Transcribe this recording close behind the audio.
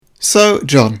So,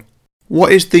 John,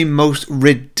 what is the most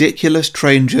ridiculous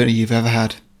train journey you've ever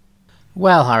had?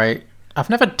 Well, Harry, I've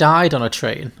never died on a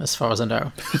train, as far as I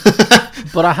know.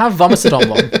 But I have vomited on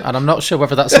one, and I'm not sure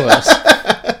whether that's worse.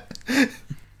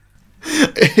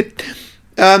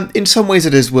 In some ways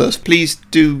it is worse. Please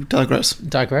do digress.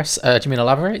 Digress? Do you mean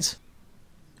elaborate?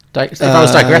 If I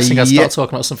was digressing, I'd start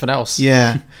talking about something else.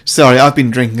 Yeah. Sorry, I've been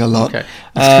drinking a lot. Okay.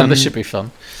 This should be fun.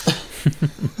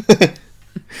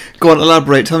 Go on,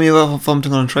 elaborate. Tell me about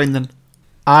vomiting on a train then.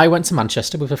 I went to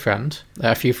Manchester with a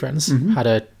few friends, had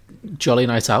a jolly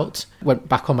night out, went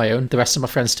back on my own. The rest of my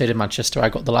friends stayed in Manchester. I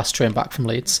got the last train back from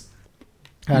Leeds.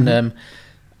 And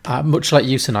much like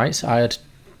you tonight, I had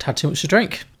too much to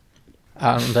drink.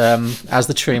 And as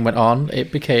the train went on,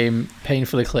 it became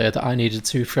painfully clear that I needed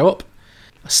to throw up.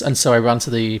 And so I ran to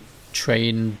the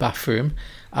train bathroom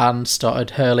and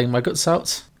started hurling my guts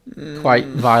out quite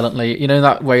violently. You know,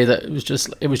 that way that it was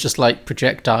just like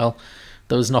projectile.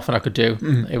 There was nothing I could do.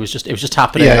 It was just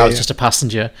happening. I was just a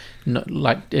passenger,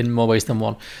 like in more ways than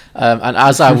one. And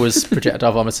as I was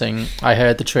projectile vomiting, I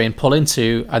heard the train pull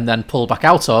into and then pull back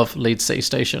out of Leeds City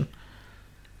Station.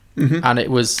 And it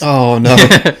was... Oh, no.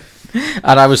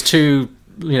 And I was too,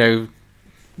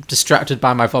 distracted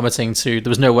by my vomiting there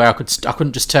was no way I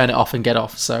couldn't just turn it off and get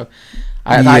off. So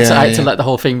I had to let the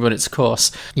whole thing run its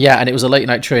course. Yeah, and it was a late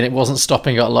night train. It wasn't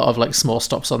stopping at a lot of like small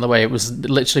stops on the way. It was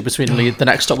literally between Leeds. The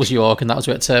next stop was York, and that was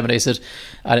where it terminated.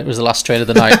 And it was the last train of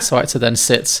the night, so I had to then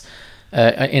sit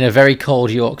in a very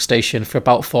cold York station for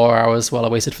about 4 hours while I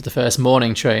waited for the first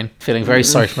morning train, feeling very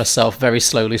sorry for myself, very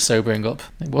slowly sobering up.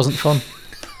 It wasn't fun.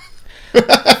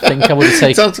 I think I would have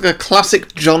taken... Sounds like a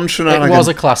classic John shenanigan. It was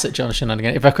a classic John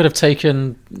shenanigan. If I could have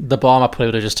taken the bomb, I probably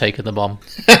would have just taken the bomb.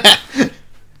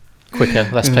 Quicker,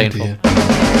 less painful. Dear.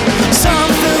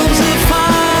 Some films are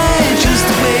fine just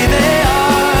the way they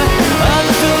are.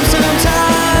 Other films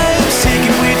sometimes take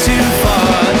it way too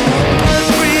far.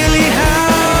 But really,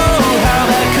 how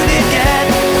bad could it get?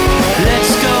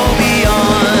 Let's go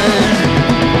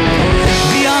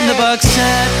beyond the box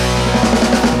set.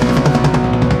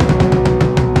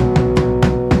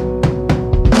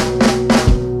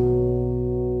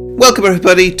 Welcome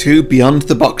everybody to Beyond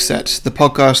the Box Set, the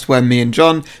podcast where me and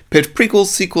John pitch prequels,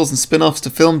 sequels and spin-offs to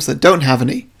films that don't have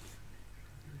any.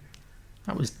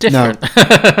 That was different.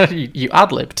 No. you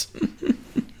ad-libbed.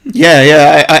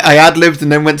 Yeah, I ad-libbed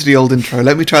and then went to the old intro.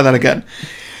 Let me try that again.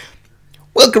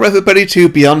 Welcome everybody to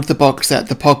Beyond the Box Set,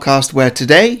 the podcast where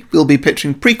today we'll be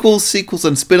pitching prequels, sequels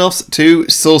and spin-offs to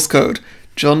Source Code.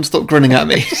 John, stop grinning at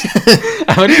me.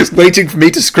 I'm just waiting for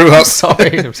me to screw up.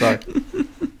 I'm sorry.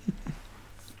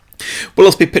 We'll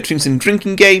also be pitching some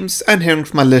drinking games and hearing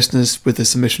from my listeners with the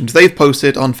submissions they've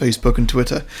posted on Facebook and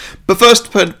Twitter. But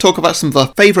first, we'll talk about some of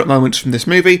our favourite moments from this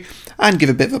movie and give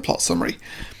a bit of a plot summary.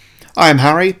 I am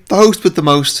Harry, the host with the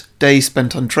most days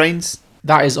spent on trains.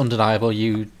 That is undeniable.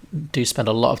 You do spend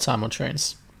a lot of time on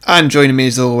trains. And joining me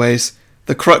as always,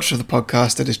 the crutch of the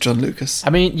podcast, that is John Lucas.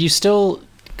 I mean, you still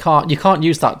can't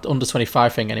use that under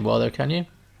 25 thing anymore though, can you?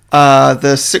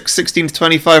 The 16 to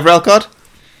 25 rail card?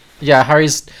 Yeah,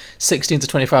 Harry's 16 to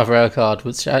 25 rail card,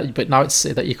 but now it's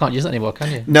that you can't use it anymore,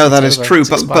 can you? No, that is true.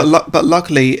 It's But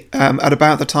luckily, at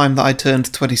about the time that I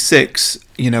turned 26,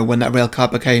 when that rail card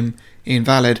became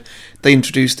invalid, they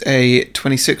introduced a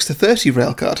 26 to 30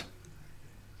 rail card.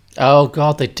 Oh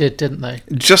God, they did, didn't they?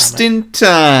 Just in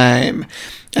time.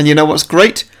 And you know what's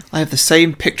great? I have the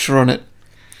same picture on it.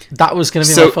 That was going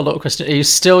to be my follow-up question. Are you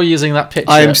still using that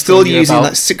picture? I am still using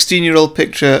that 16-year-old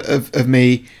picture of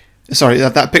me. Sorry,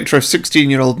 that picture of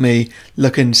 16-year-old me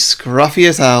looking scruffy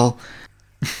as hell.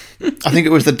 I think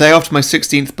it was the day after my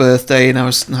 16th birthday and I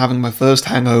was having my first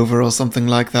hangover or something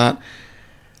like that.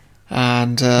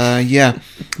 And, yeah.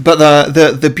 But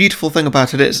the beautiful thing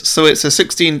about it is, so it's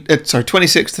a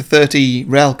 26 to 30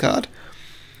 rail card,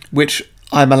 which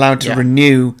I'm allowed to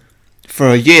renew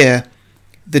for a year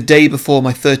the day before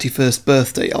my 31st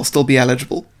birthday. I'll still be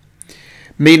eligible.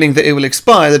 Meaning that it will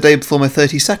expire the day before my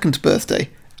 32nd birthday.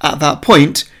 At that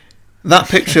point, that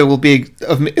picture will be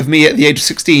of me at the age of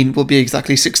 16 will be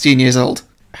exactly 16 years old.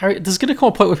 Harry, there's going to come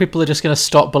a point where people are just going to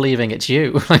stop believing it's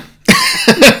you.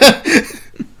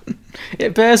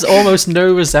 It bears almost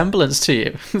no resemblance to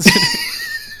you.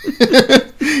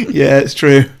 Yeah, it's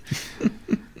true.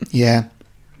 Yeah.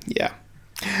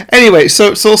 Anyway,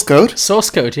 so Source Code. Source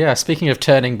Code, yeah. Speaking of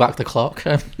turning back the clock.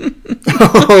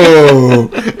 Oh.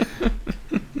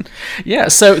 Yeah,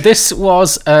 so this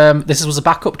was a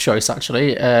backup choice,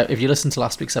 actually. If you listened to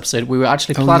last week's episode, we were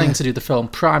actually planning to do the film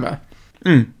Primer,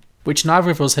 which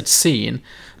neither of us had seen,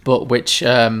 but which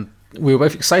we were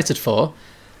both excited for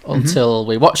until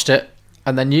we watched it,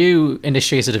 and then you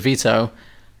initiated a veto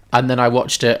and then I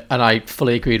watched it and I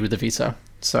fully agreed with the veto.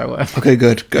 So Okay,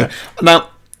 good. Now,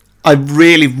 I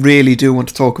really, really do want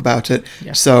to talk about it.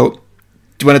 Yeah. So,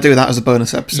 do you want to do that as a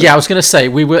bonus episode? yeah, I was going to say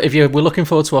if we're looking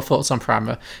forward to our thoughts on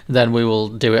Primer, then we will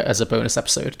do it as a bonus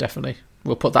episode. Definitely,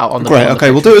 we'll put that out on the. Great. on the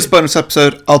Okay, we'll Patreon do it as a feed. bonus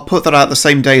episode. I'll put that out the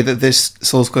same day that this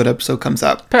Source Code episode comes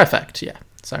out. Perfect. Yeah.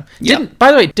 So, Yeah.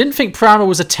 by the way, didn't think Primer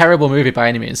was a terrible movie by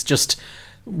any means. Just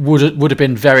would have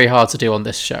been very hard to do on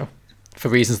this show for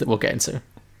reasons that we'll get into.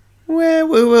 Well,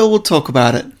 we'll talk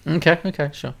about it. Okay,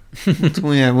 sure.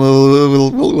 Yeah,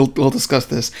 we'll discuss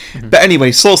this. But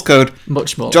anyway, Source Code,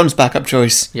 Much more. John's backup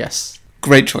choice. Yes.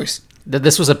 Great choice.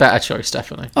 This was a better choice,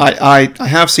 definitely. I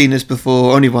have seen this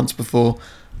before, only once before.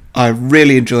 I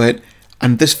really enjoy it,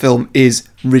 and this film is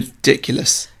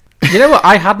ridiculous. You know what?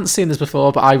 I hadn't seen this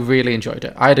before, but I really enjoyed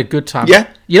it. I had a good time. Yeah?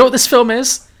 You know what this film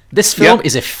is? This film Yeah.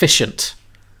 is efficient.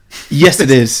 Yes, it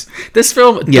is. This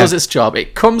film Yeah. does its job.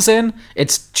 It comes in,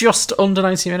 it's just under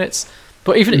 90 minutes.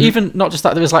 But even not just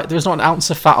that, there was not an ounce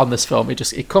of fat on this film.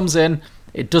 It comes in,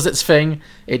 it does its thing.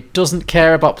 It doesn't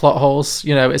care about plot holes.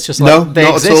 You know, it's just like No, they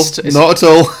not exist. at all. Not at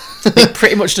all. It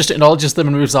pretty much just acknowledges them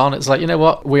and moves on. It's like, you know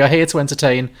what? We are here to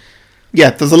entertain. Yeah,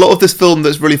 there's a lot of this film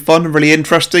that's really fun and really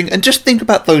interesting, and just think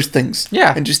about those things.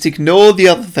 Yeah. And just ignore the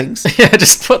other things. Yeah,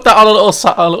 just put that on a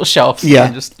little shelf. Yeah,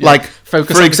 And just, like, focus for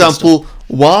on the good stuff. example,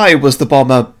 why was the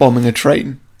bomber bombing a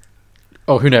train?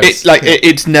 Oh, who knows?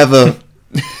 It's never...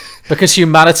 Because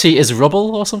humanity is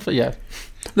rubble or something? Yeah.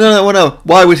 No.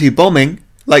 Why was he bombing?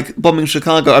 Like, bombing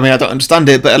Chicago? I mean, I don't understand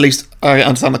it, but at least I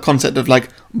understand the concept of, like,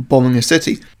 bombing a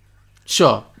city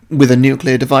Sure. with a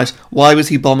nuclear device. Why was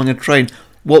he bombing a train?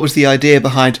 What was the idea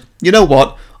behind, you know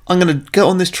what, I'm going to get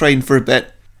on this train for a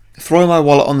bit, throw my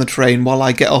wallet on the train while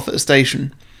I get off at a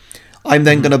station. I'm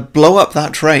then going to blow up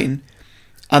that train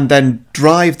and then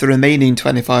drive the remaining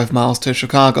 25 miles to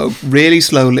Chicago really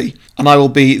slowly. And I will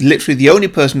be literally the only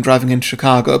person driving into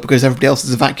Chicago because everybody else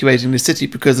is evacuating the city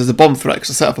because there's a bomb threat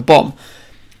because I set up a bomb.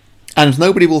 And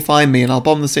nobody will find me and I'll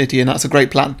bomb the city, and that's a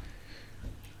great plan.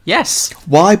 Yes.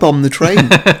 Why bomb the train?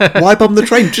 Why bomb the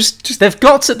train? Just There's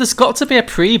got to be a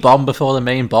pre-bomb before the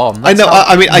main bomb. I know. That's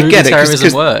how I mean, I movie get it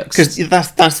terrorism works.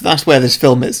 because that's where this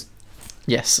film is.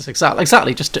 Yes,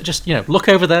 exactly. Just look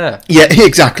over there. Yeah,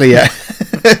 exactly. Yeah.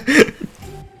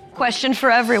 Question for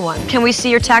everyone. Can we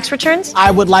see your tax returns? I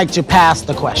would like to pass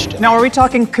the question. Now, are we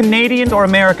talking Canadian or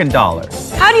American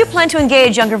dollars? How do you plan to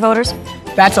engage younger voters?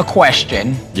 That's a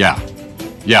question. Yeah.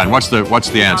 Yeah, and what's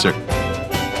the answer?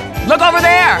 Look over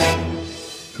there!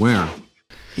 Where?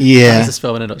 Yeah. That's this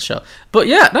film in a nutshell. But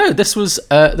yeah, no, this was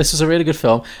a really good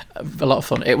film, a lot of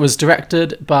fun. It was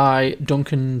directed by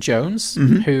Duncan Jones,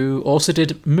 who also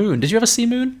did Moon. Did you ever see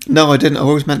Moon? No, I didn't. I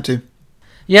always meant to.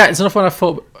 Yeah, it's another one I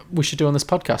thought we should do on this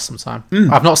podcast sometime.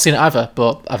 I've not seen it either,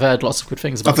 but I've heard lots of good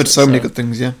things about it. I've heard so many good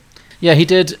things. Yeah. Yeah, he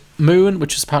did Moon,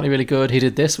 which was apparently really good. He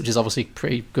did this, which is obviously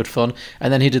pretty good fun.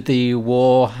 And then he did the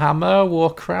Warcraft,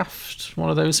 one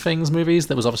of those things, movies.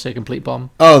 That was obviously a complete bomb.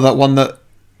 Oh, that one that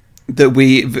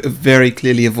we very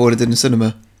clearly avoided in the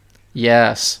cinema.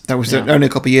 Yes. That was Yeah. only a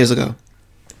couple of years ago.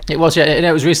 It was, yeah. And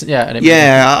it was recent, yeah. And it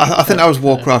Yeah, I think that was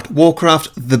Warcraft. Warcraft: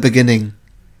 The Beginning.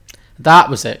 That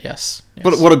was it, yes.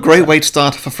 What a great way to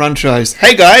start off a franchise.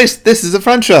 Hey guys, this is a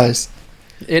franchise.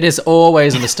 It is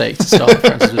always a mistake to start a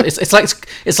franchise with.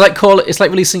 It's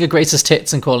like releasing a greatest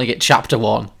hits and calling it Chapter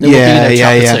 1. There will be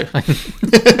no Chapter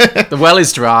 2. The well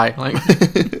is dry. Like,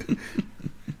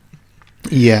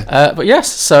 Yeah. but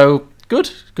yes, so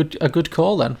a good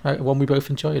call then. Right, one we both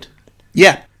enjoyed.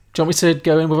 Yeah. Do you want me to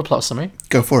go in with a plot summary?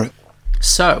 Go for it.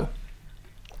 So,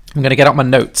 I'm going to get out my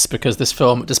notes because this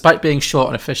film, despite being short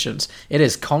and efficient, it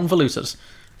is convoluted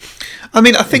I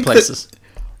mean, I in think places.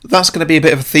 that's going to be a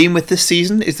bit of a theme with this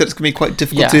season, is that it's going to be quite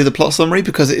difficult Yeah. to do the plot summary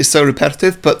because it is so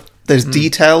repetitive, but there's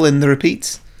detail in the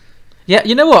repeats. Yeah,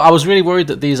 you know what? I was really worried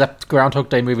that these Groundhog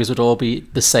Day movies would all be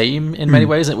the same in many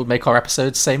ways, and it would make our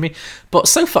episodes samey. But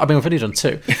so far, I mean, we've only done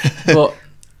 2. But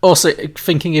also,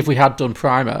 thinking if we had done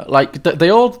Primer, like, they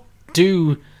all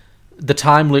do the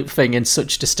time loop thing in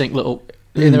such distinct little,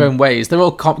 in their own ways. They're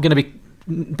all going to be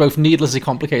both needlessly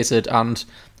complicated and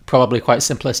probably quite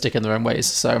simplistic in their own ways.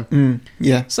 So,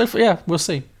 Yeah. we'll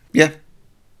see. Yeah.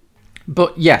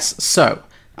 But yes, so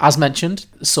as mentioned,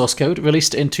 Source Code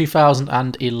released in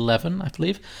 2011, I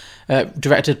believe,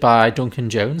 directed by Duncan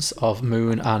Jones of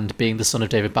Moon and Being the Son of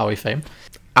David Bowie fame,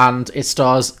 and it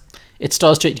stars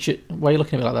Jake. Why are you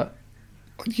looking at me like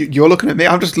that? You're looking at me.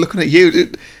 I'm just looking at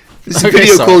you. It's a Okay,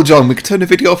 video sorry. call, John. We can turn the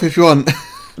video off if you want.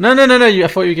 No. I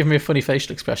thought you were giving me a funny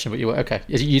facial expression, but you were okay.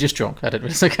 You're just drunk. I didn't.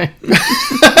 It's okay.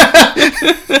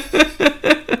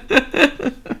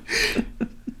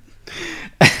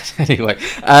 Anyway,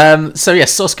 so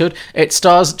yes, source code. It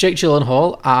stars Jake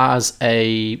Gyllenhaal as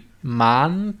a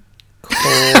man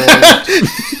called...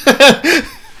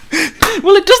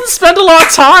 Well, it doesn't spend a lot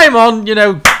of time on,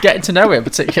 getting to know him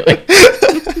particularly.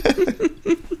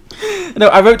 No,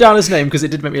 I wrote down his name because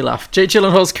it did make me laugh. Jake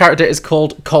Gyllenhaal's character is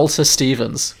called Colter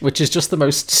Stevens, which is just the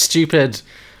most stupid...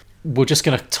 We're just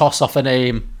going to toss off a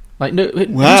name. Like, no.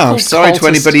 Wow, sorry to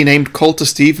anybody named Colter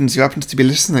Stevens who happens to be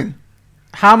listening.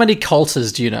 How many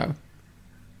Colters do you know?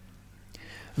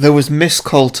 There was Miss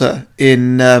Coulter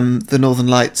in The Northern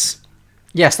Lights.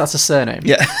 Yes, that's a surname.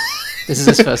 Yeah. This is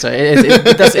his first name.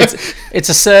 It's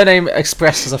a surname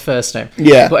expressed as a first name.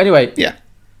 Yeah. But anyway, Yeah.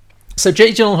 so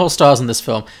Jake Gyllenhaal stars in this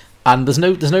film, and there's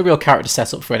no real character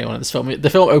set up for anyone in this film. The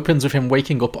film opens with him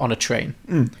waking up on a train,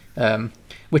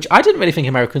 which I didn't really think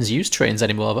Americans use trains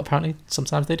anymore, but apparently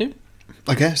sometimes they do.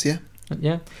 I guess, yeah.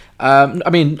 Yeah. I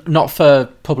mean, not for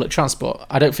public transport.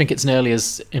 I don't think it's nearly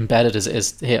as embedded as it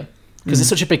is here. Because it's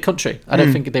such a big country. I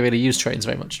don't think they really use trains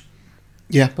very much.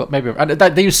 Yeah. But maybe... And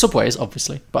they use subways,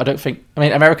 obviously. But I don't think... I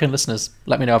mean, American listeners,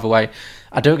 let me know either way.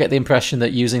 I don't get the impression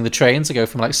that using the train to go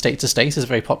from, state to state is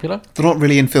very popular. They're not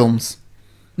really in films.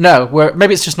 No,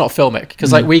 maybe it's just not filmic.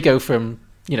 Because, we go from...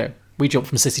 we jump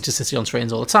from city to city on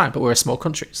trains all the time. But we're a small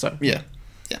country, so... Yeah.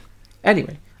 Yeah.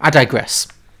 Anyway, I digress.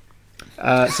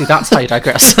 See, that's how you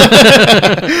digress. All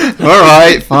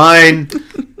right, fine.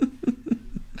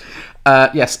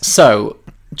 Yes, so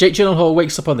Jake Gyllenhaal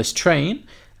wakes up on this train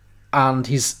and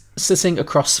he's sitting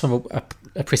across from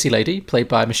a pretty lady played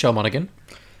by Michelle Monaghan.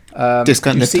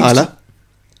 Discount who Liv seems Tyler. to-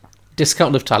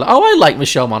 Discount Liv Tyler. Oh, I like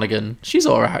Michelle Monaghan. She's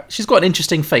alright. She's got an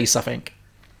interesting face, I think.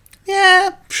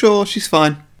 Yeah, sure, she's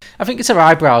fine. I think it's her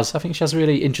eyebrows. I think she has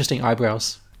really interesting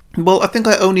eyebrows. Well, I think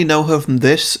I only know her from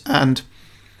this, and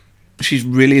she's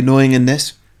really annoying in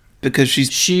this because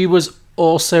she's... She was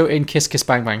also in Kiss Kiss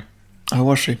Bang Bang. Oh,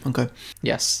 was she? Okay.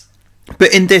 Yes.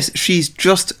 But in this, she's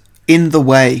just in the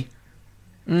way.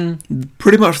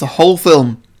 Pretty much the whole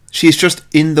film, she's just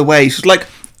in the way. She's like,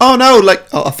 oh no,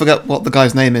 I forget what the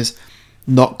guy's name is.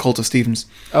 Not Colter Stevens.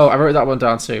 Oh, I wrote that one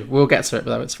down too. We'll get to it,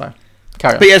 but it's fine.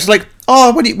 Carry on. But yeah, it's like,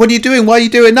 oh, what are you doing? Why are you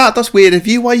doing that? That's weird of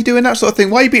you. Why are you doing that sort of thing?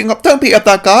 Why are you beating up? Don't beat up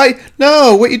that guy.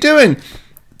 No, what are you doing?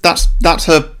 That's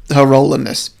her role in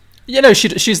this.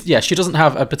 She doesn't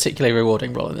have a particularly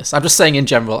rewarding role in this. I'm just saying in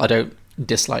general, I don't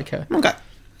dislike her. Okay.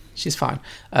 She's fine.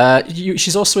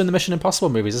 She's also in the Mission Impossible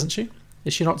movies, isn't she?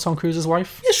 Is she not Tom Cruise's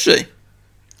wife? Is she?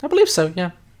 I believe so,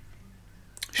 yeah.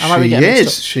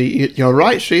 She is. You're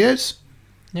right, she is.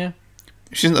 Yeah.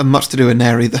 She doesn't have much to do in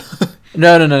there either.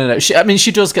 No.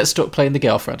 She does get stuck playing the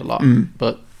girlfriend a lot,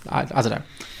 but I don't know.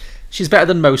 She's better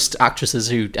than most actresses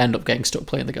who end up getting stuck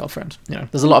playing the girlfriend.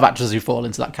 There's a lot of actresses who fall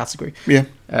into that category. Yeah.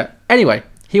 Anyway,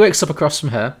 he wakes up across from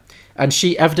her, and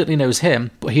she evidently knows him,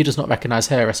 but he does not recognise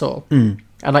her at all.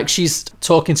 And she's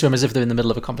talking to him as if they're in the middle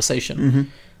of a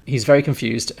conversation. He's very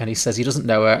confused, and he says he doesn't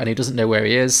know her, and he doesn't know where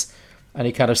he is. And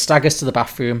he kind of staggers to the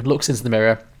bathroom, looks into the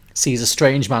mirror, sees a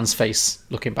strange man's face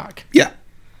looking back. Yeah.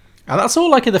 And that's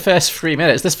all in the first 3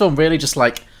 minutes. This film really just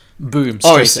boom.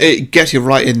 Oh, it gets you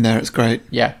right in there. It's great.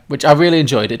 Yeah, which I really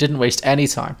enjoyed. It didn't waste any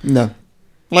time. No.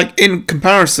 In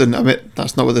comparison, I mean,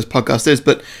 that's not what this podcast is,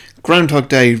 but Groundhog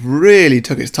Day really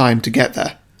took its time to get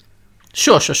there.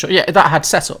 Sure. Yeah, that had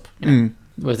setup.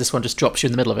 Whereas this one just drops you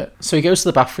in the middle of it. So he goes to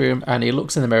the bathroom and he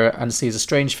looks in the mirror and sees a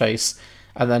strange face.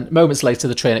 And then moments later,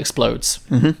 the train explodes.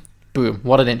 Boom.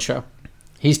 What an intro.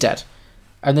 He's dead.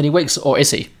 And then he wakes up, or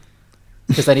is he?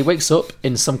 Because then he wakes up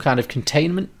in some kind of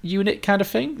containment unit kind of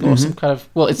thing, or some kind of...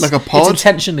 Well, it's like a pod? It's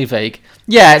intentionally vague.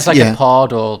 Yeah, it's like a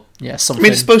pod or something. I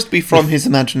mean, it's supposed to be from his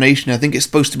imagination. I think it's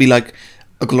supposed to be like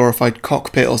a glorified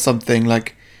cockpit or something,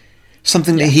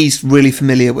 something that he's really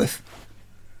familiar with.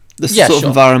 The sort of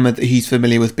environment that he's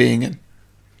familiar with being in.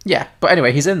 Yeah, but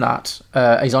anyway, he's in that.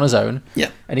 He's on his own.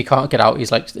 Yeah. And he can't get out.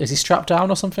 He's is he strapped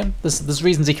down or something? There's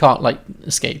reasons he can't,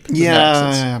 escape. There's no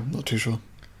exits. I'm not too sure.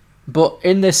 But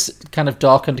in this kind of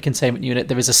darkened containment unit,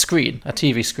 there is a screen, a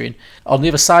TV screen, on the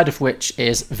other side of which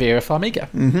is Vera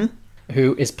Farmiga,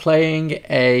 who is playing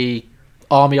a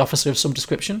army officer of some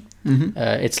description.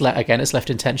 It's left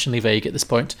intentionally vague at this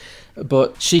point,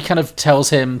 but she kind of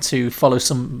tells him to follow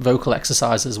some vocal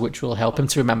exercises which will help him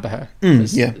to remember her.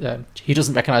 He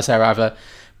doesn't recognise her either,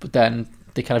 but then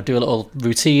they kind of do a little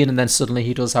routine, and then suddenly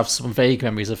he does have some vague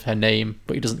memories of her name,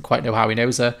 but he doesn't quite know how he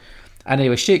knows her. And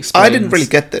anyway, she explains... I didn't really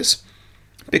get this,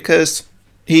 because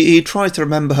he tries to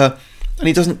remember her, and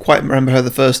he doesn't quite remember her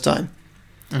the first time.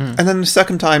 And then the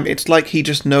second time, it's like he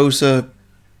just knows her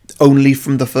only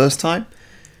from the first time.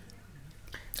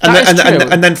 And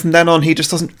then from then on, he just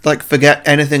doesn't, forget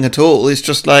anything at all. It's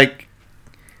just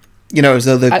You know, as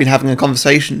though they've been having a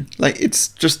conversation. Like, it's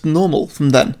just normal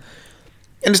from then.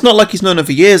 And it's not like he's known her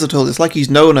for years at all. It's like he's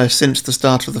known her since the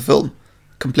start of the film.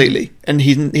 Completely. And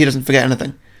he doesn't forget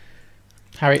anything.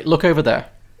 Harry, look over there.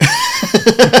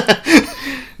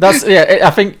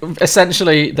 I think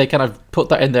essentially they kind of put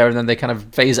that in there and then they kind of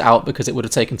phase it out because it would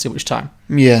have taken too much time.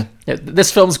 Yeah.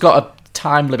 This film's got a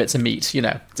time limit to meet, you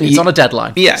know. It's on a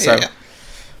deadline. Yeah, so. yeah.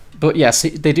 But yes,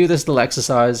 they do this little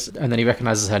exercise and then he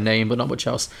recognises her name, but not much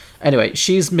else. Anyway,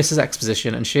 she's Mrs.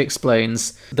 Exposition and she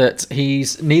explains that he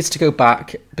needs to go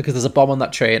back because there's a bomb on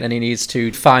that train and he needs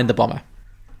to find the bomber.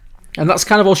 And that's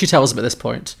kind of all she tells him at this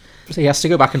point. So he has to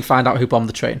go back and find out who bombed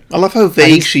the train. I love how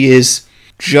vague she is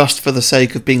just for the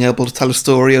sake of being able to tell a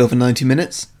story over 90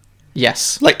 minutes.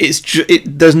 Yes. Like,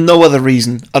 there's no other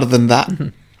reason other than that. Mm-hmm.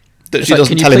 That she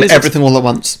doesn't tell him everything all at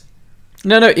once.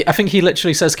 No, I think he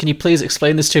literally says, "Can you please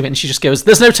explain this to me?" And she just goes,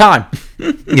 "There's no time."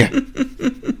 Yeah.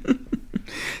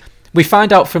 We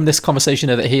find out from this conversation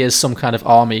that he is some kind of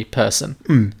army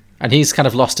person. And he's kind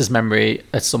of lost his memory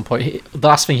at some point. The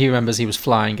last thing he remembers, he was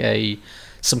flying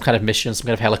some kind of mission, some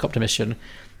kind of helicopter mission.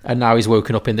 And now he's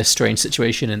woken up in this strange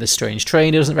situation, in this strange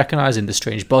train he doesn't recognise, in this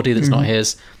strange body that's not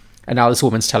his. And now this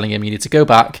woman's telling him you need to go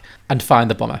back and find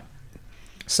the bomber.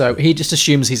 So he just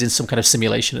assumes he's in some kind of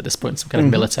simulation at this point, some kind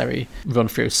of military run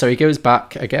through. So he goes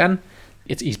back again.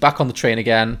 He's back on the train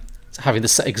again, having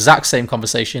the exact same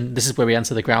conversation. This is where we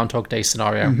enter the Groundhog Day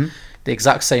scenario. The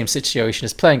exact same situation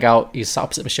is playing out. He's sat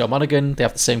opposite Michelle Monaghan. They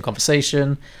have the same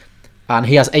conversation. And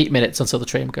he has 8 minutes until the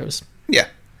train goes. Yeah.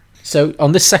 So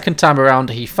on this second time around,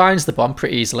 he finds the bomb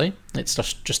pretty easily. It's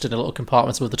just in a little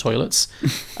compartment with the toilets.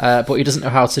 But he doesn't know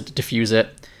how to defuse it.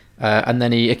 And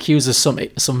then he accuses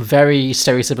some very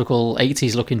stereotypical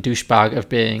 80s-looking douchebag of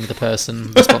being the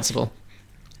person responsible.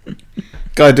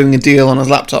 Guy doing a deal on his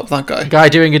laptop, that guy. Guy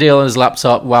doing a deal on his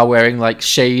laptop while wearing, like,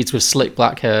 shades with slick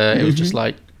black hair. It was just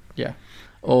like, yeah,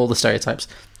 all the stereotypes.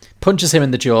 Punches him in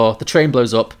the jaw, the train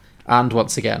blows up, and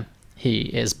once again, he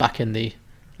is back in the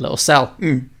little cell.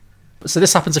 So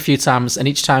this happens a few times, and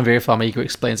each time Vera Farmiga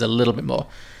explains a little bit more.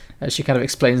 She kind of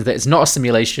explains that it's not a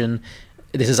simulation.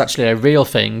 This is actually a real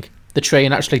thing. The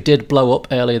train actually did blow up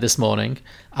earlier this morning,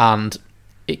 and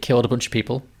it killed a bunch of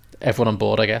people. Everyone on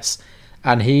board, I guess.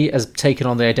 And he has taken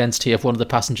on the identity of one of the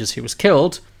passengers who was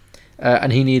killed,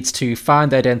 and he needs to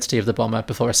find the identity of the bomber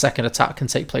before a second attack can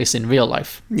take place in real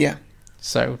life. Yeah.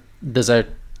 So there's a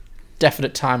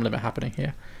definite time limit happening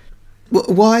here.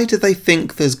 Why do they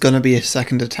think there's going to be a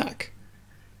second attack?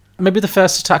 Maybe the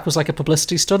first attack was like a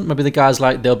publicity stunt. Maybe the guy's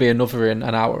like, there'll be another in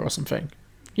an hour or something.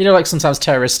 You know, like sometimes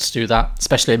terrorists do that,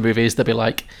 especially in movies. They'll be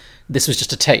like, this was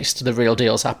just a taste. The real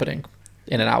deal's happening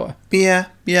in an hour. Yeah,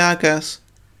 I guess.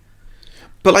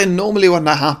 But like normally when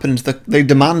that happens, they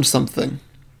demand something.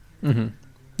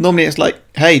 Normally it's like,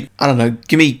 hey, I don't know,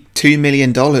 give me $2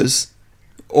 million.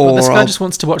 Or this guy just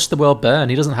wants to watch the world burn.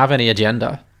 He doesn't have any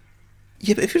agenda.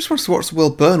 Yeah, but if he just wants to watch the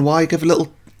world burn, why give a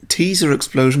little teaser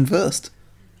explosion first?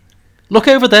 Look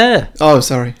over there. Oh,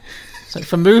 sorry. So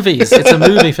for movies, it's a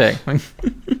movie thing.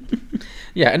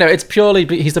 Yeah, no, it's purely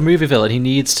he's the movie villain. He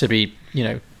needs to be, you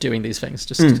know, doing these things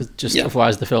just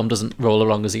otherwise the film doesn't roll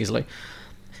along as easily.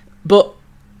 But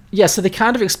yeah, so they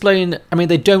kind of explain. I mean,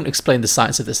 they don't explain the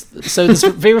science of this. So there's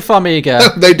Vera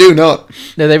Farmiga. They do not.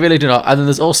 No, they really do not. And then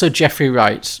there's also Jeffrey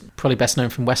Wright, probably best known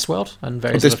from Westworld and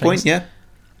various at this other point, things.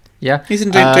 Yeah. He's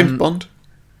in James Bond.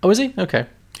 Oh, is he? Okay.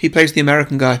 He plays the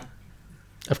American guy.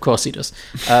 Of course he does.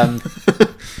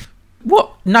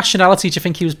 What nationality do you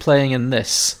think he was playing in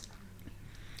this?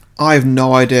 I have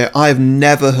no idea. I have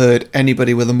never heard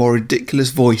anybody with a more ridiculous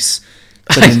voice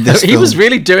than in this film. He was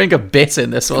really doing a bit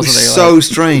in this, wasn't he? So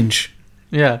strange.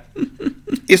 Yeah.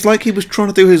 It's like he was trying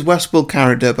to do his Westworld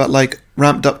character, but like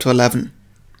ramped up to 11.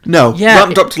 No,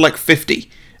 ramped up to like 50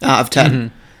 out of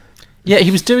 10. Yeah,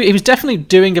 he was definitely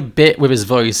doing a bit with his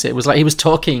voice. It was like he was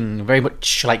talking very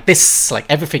much like this, like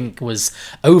everything was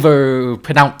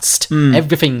over-pronounced.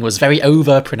 Everything was very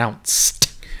over-pronounced.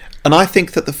 And I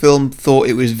think that the film thought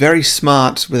it was very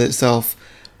smart with itself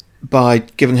by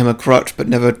giving him a crutch, but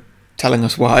never telling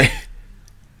us why.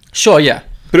 Sure, yeah.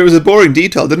 But it was a boring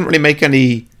detail. It didn't really make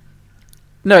any...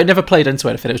 No, it never played into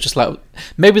anything. It was just like...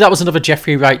 Maybe that was another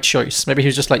Jeffrey Wright choice. Maybe he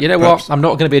was just like, you know what? I'm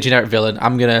not going to be a generic villain.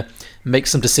 I'm going to make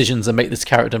some decisions and make this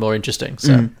character more interesting.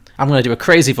 So I'm going to do a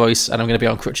crazy voice and I'm going to be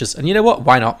on crutches. And you know what?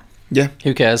 Why not? Yeah.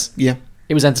 Who cares? Yeah.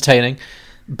 It was entertaining.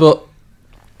 But...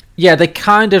 yeah, they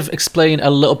kind of explain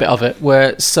a little bit of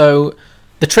it. So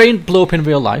the train blew up in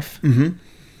real life.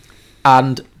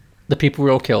 And the people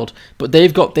were all killed. But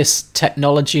they've got this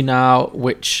technology now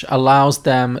which allows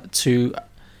them to...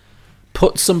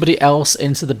 put somebody else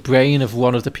into the brain of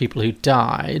one of the people who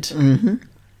died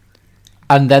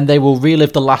and then they will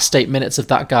relive the last 8 minutes of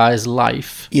that guy's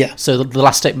life. Yeah. So the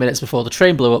last 8 minutes before the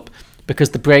train blew up, because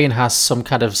the brain has some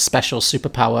kind of special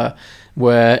superpower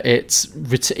where it's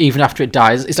even after it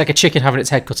dies, it's like a chicken having its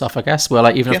head cut off, I guess. Where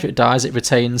like even after it dies, it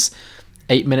retains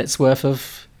 8 minutes worth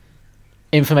of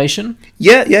information.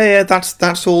 Yeah.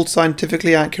 That's all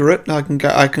scientifically accurate. I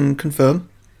can confirm.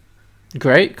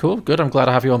 Great, cool, good. I'm glad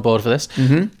I have you on board for this.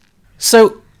 Mm-hmm.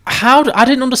 So I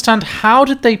didn't understand, how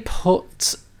did they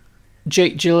put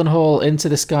Jake Gyllenhaal into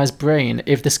this guy's brain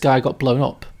if this guy got blown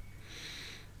up?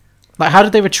 Like, how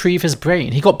did they retrieve his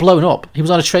brain? He got blown up. He was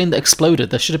on a train that exploded.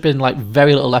 There should have been like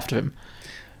very little left of him.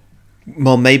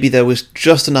 Well, maybe there was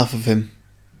just enough of him.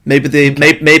 Maybe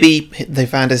they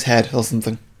found his head or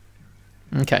something.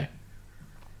 Okay.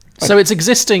 So it's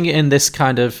existing in this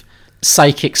kind of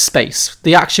psychic space.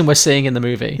 The action we're seeing in the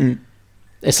movie,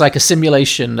 it's like a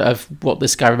simulation of what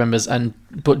this guy remembers,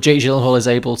 but Jake Gyllenhaal is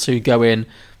able to go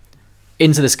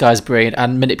into this guy's brain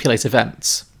and manipulate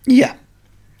events. Yeah.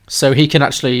 So he can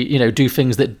actually, do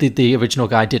things that the original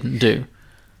guy didn't do.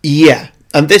 Yeah.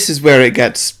 And this is where it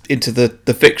gets into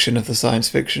the fiction of the science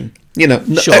fiction.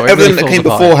 Sure, everything that came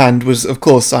beforehand was, of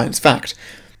course, science fact.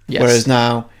 Yes. Whereas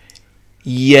now,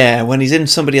 when he's in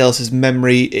somebody else's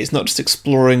memory, it's not just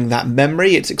exploring that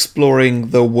memory, it's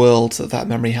exploring the world that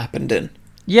memory happened in.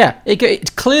 Yeah,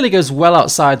 it clearly goes well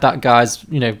outside that guy's,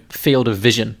 field of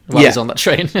vision while he's on that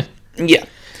train. Yeah.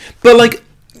 But,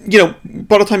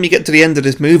 by the time you get to the end of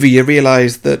this movie, you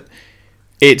realise that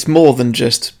it's more than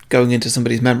just going into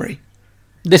somebody's memory.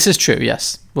 This is true,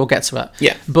 yes. We'll get to that.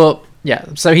 Yeah. But,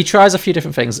 so he tries a few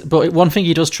different things. But one thing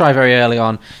he does try very early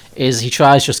on is he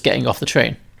tries just getting off the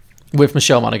train with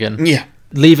Michelle Monaghan. Yeah.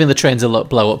 Leaving the train to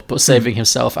blow up, but saving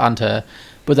himself and her.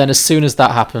 But then as soon as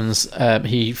that happens,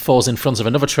 he falls in front of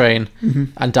another train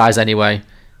and dies anyway.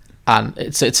 And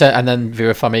and then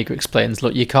Vera Farmiga explains,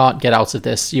 look, you can't get out of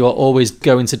this. You are always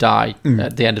going to die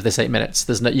at the end of this 8 minutes.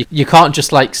 There's no, you can't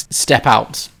just step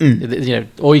out.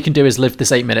 All you can do is live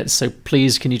this 8 minutes. So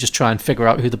please, can you just try and figure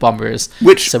out who the bomber is,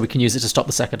 so we can use it to stop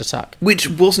the second attack? Which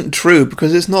wasn't true,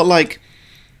 because it's not like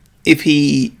if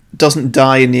he doesn't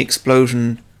die in the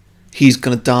explosion, he's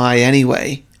going to die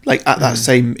anyway. Like at that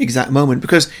same exact moment,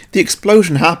 because the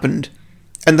explosion happened,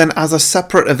 and then as a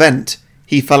separate event,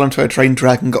 he fell onto a train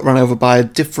track and got run over by a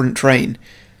different train.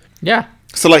 Yeah.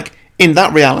 So, in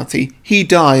that reality, he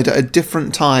died at a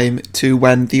different time to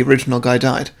when the original guy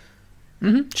died.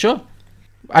 Mm-hmm, sure.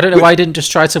 I don't know why he didn't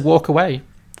just try to walk away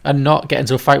and not get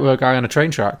into a fight with a guy on a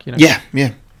train track. Yeah.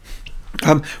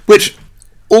 Which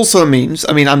also means,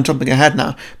 I'm jumping ahead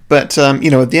now, but, at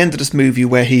the end of this movie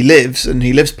where he lives, and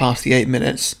he lives past the 8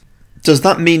 minutes, does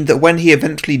that mean that when he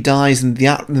eventually dies in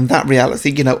that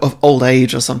reality, of old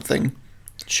age or something,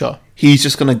 sure, he's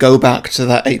just going to go back to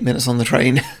that 8 minutes on the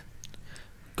train?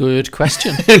 Good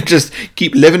question. Just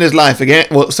keep living his life again,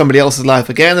 somebody else's life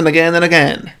again and again and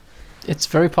again. It's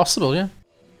very possible, yeah.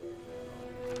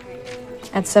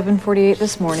 At 7:48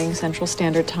 this morning, Central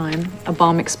Standard Time, a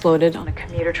bomb exploded on a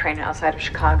commuter train outside of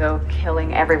Chicago,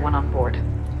 killing everyone on board.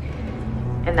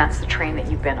 And that's the train that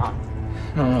you've been on.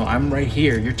 No, I'm right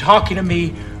here. You're talking to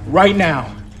me right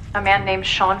now. A man named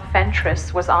Sean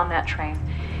Fentress was on that train.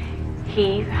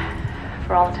 He,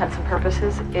 for all intents and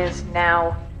purposes, is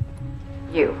now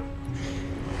you.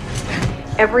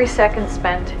 Every second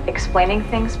spent explaining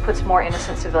things puts more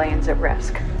innocent civilians at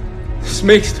risk. This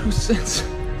makes no sense.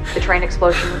 The train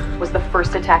explosion was the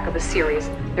first attack of a series.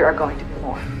 There are going to be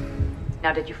more.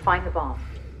 Now, did you find the bomb?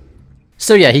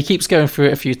 So yeah, he keeps going through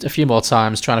it a few more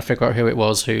times, trying to figure out who it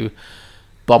was who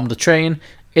bombed the train.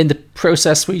 In the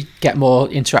process, we get more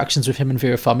interactions with him and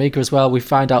Vera Farmiga as well. We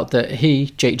find out that he,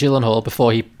 Jake Gyllenhaal,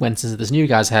 before he went into this new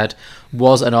guy's head,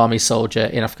 was an army soldier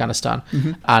in Afghanistan,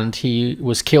 and he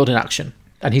was killed in action.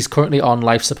 And he's currently on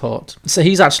life support. So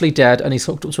he's actually dead, and he's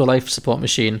hooked up to a life support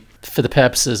machine for the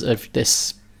purposes of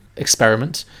this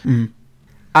experiment.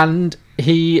 And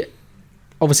he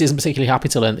obviously isn't particularly happy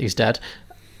to learn that he's dead,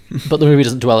 but the movie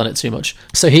doesn't dwell on it too much.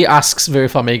 So he asks Vera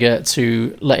Farmiga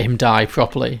to let him die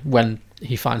properly when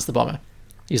he finds the bomber.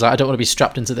 He's like, I don't want to be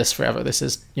strapped into this forever. This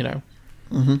is,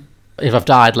 if I've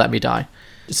died, let me die.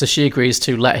 So she agrees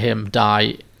to let him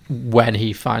die when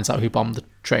he finds out who bombed the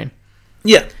train.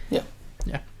 Yeah.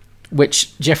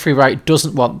 Which Jeffrey Wright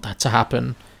doesn't want that to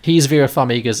happen. He's Vera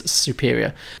Farmiga's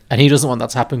superior, and he doesn't want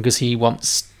that to happen because he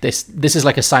wants this. This is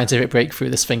like a scientific breakthrough,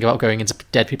 this thing about going into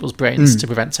dead people's brains to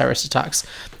prevent terrorist attacks.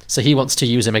 So he wants to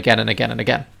use him again and again and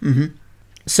again.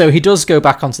 So he does go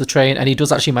back onto the train, and he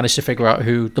does actually manage to figure out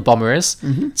who the bomber is.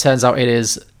 Turns out it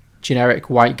is generic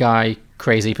white guy,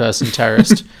 crazy person,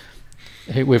 terrorist,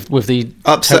 with the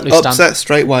upset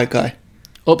straight white guy.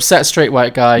 upset straight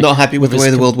white guy. Not happy with the his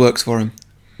way the world works for him.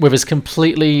 with his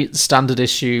completely standard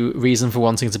issue reason for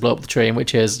wanting to blow up the train,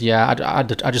 which is, I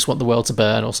just want the world to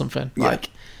burn or something. Yeah.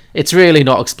 Like, it's really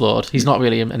not explored. He's not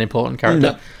really an important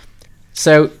character. No.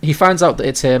 So he finds out that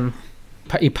it's him.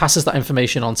 He passes that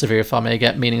information on to Vera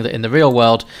Farmiga, meaning that in the real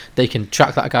world, they can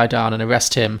track that guy down and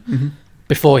arrest him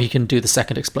before he can do the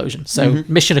second explosion. So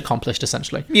mission accomplished,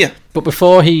 essentially. Yeah. But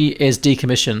before he is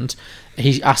decommissioned,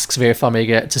 he asks Vera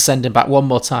Farmiga to send him back one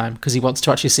more time because he wants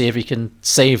to actually see if he can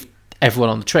save everyone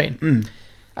on the train.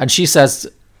 And she says,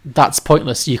 that's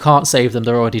pointless. You can't save them.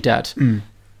 They're already dead. And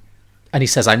he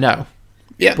says, I know.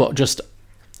 Yeah. But just...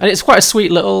 And it's quite a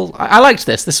sweet little... I liked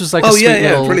this. This was like a sweet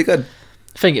little... it's really good.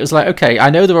 thing. It was like, okay, I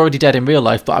know they're already dead in real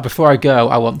life, but before I go,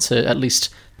 I want to at least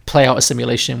play out a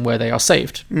simulation where they are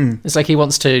saved. It's like he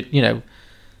wants to,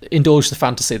 indulge the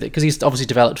fantasy that, because he's obviously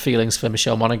developed feelings for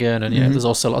Michelle Monaghan, and there's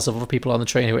also lots of other people on the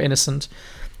train who are innocent.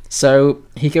 So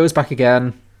he goes back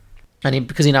again, and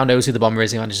because he now knows who the bomber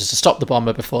is, he manages to stop the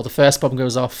bomber before the first bomb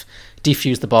goes off,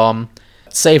 defuse the bomb,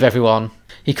 save everyone.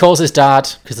 He calls his dad,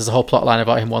 because there's a whole plot line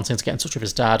about him wanting to get in touch with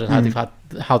his dad and how they've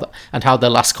had how their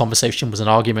last conversation was an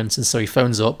argument, and so he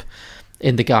phones up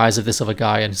in the guise of this other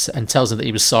guy and tells him that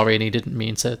he was sorry and he didn't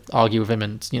mean to argue with him,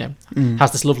 and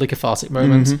has this lovely cathartic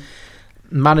moment.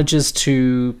 Manages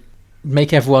to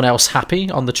make everyone else happy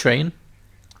on the train.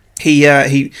 He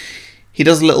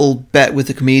does a little bet with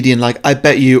the comedian, like, I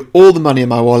bet you all the money in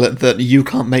my wallet that you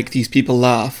can't make these people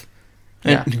laugh.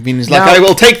 Yeah. And he's like, I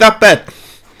will take that bet.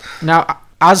 Now,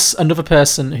 as another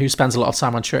person who spends a lot of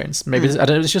time on trains, maybe I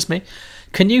don't know, it's just me,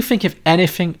 can you think of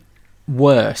anything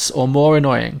worse or more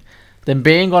annoying than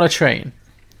being on a train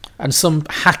and some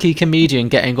hacky comedian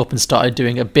getting up and started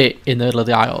doing a bit in the middle of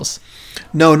the aisles?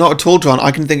 No, not at all, John.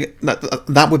 I can think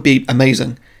that would be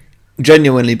amazing.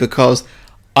 Genuinely, because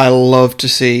I love to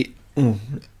see...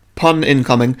 pun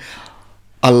incoming.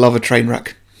 I love a train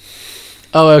wreck.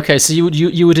 Oh, okay. So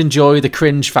you would enjoy the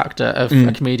cringe factor of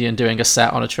a comedian doing a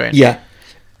set on a train? Yeah.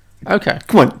 Okay.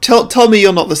 Come on, tell me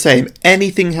you're not the same.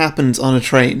 Anything happens on a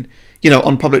train,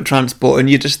 on public transport, and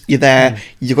you're there,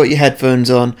 you've got your headphones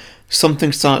on,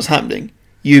 something starts happening.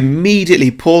 You immediately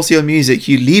pause your music,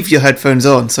 you leave your headphones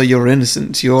on, so you're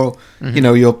innocent. You're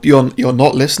you're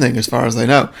not listening as far as they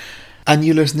know. And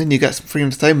you listen in, you get some free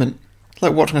entertainment. It's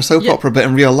like watching a soap opera bit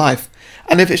in real life.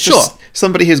 And if it's just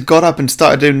somebody has got up and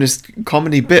started doing this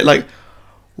comedy bit, like,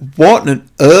 what on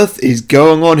earth is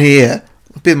going on here?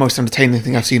 It'd be the most entertaining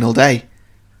thing I've seen all day.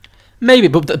 Maybe,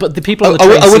 but the people on the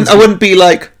train... I wouldn't be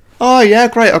like, oh yeah,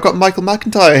 great, I've got Michael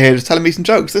McIntyre here just telling me some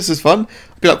jokes, this is fun.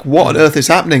 I'd be like, what on earth is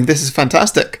happening? This is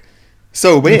fantastic.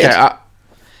 So weird. Okay,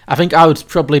 I think I would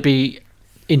probably be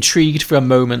intrigued for a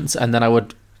moment, and then I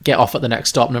would get off at the next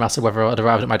stop no matter whether I'd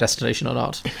arrived at my destination or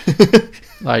not.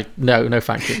 Like, no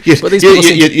thank you.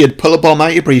 You'd pull a bomb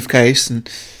out your briefcase and...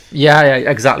 Yeah,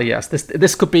 exactly, yes.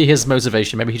 This could be his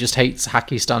motivation. Maybe he just hates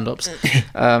hacky stand-ups.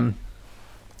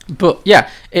 But yeah,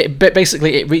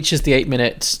 basically it reaches the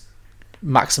 8-minute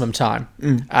maximum time,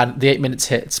 and the 8 minutes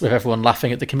hits with everyone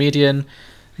laughing at the comedian.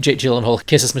 Jake Gyllenhaal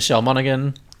kisses Michelle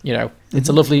Monaghan. It's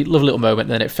a lovely little moment,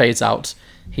 and then it fades out.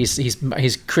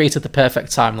 He's created the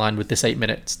perfect timeline with this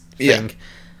 8-minute thing,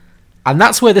 and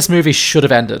that's where this movie should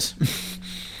have ended.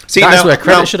 See, that's where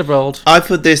credits should have rolled. I've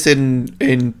heard this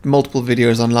in multiple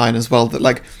videos online as well, that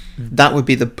like that would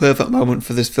be the perfect moment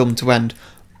for this film to end.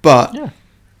 But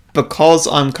because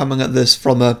I'm coming at this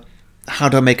from a how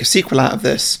do I make a sequel out of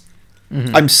this,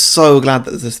 I'm so glad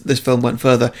that this film went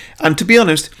further. And to be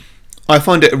honest, I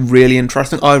find it really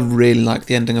interesting. I really like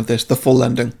the ending of this, the full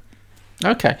ending.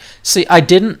 Okay. See, I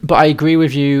didn't, but I agree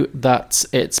with you that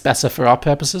it's better for our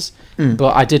purposes.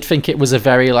 But I did think it was a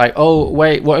very like, oh,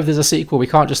 wait, what if there's a sequel? We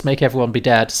can't just make everyone be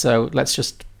dead, so let's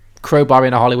just crowbar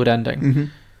in a Hollywood ending.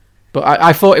 But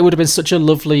I thought it would have been such a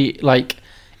lovely, like,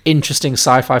 interesting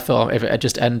sci-fi film if it had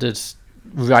just ended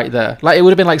right there. Like, it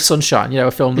would have been like Sunshine, a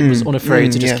film that was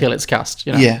unafraid to just kill its cast,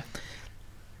 Yeah.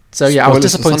 So, yeah, I was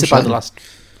disappointed by the last...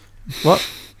 What?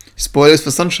 Spoilers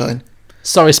for Sunshine.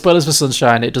 Sorry, spoilers for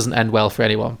Sunshine. It doesn't end well for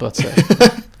anyone, but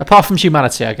apart from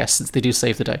humanity, I guess, since they do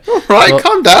save the day. All right,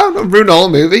 calm down. I've ruined the whole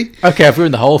movie. Okay, I've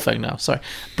ruined the whole thing now. Sorry,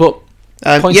 but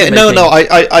I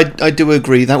do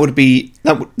agree. That would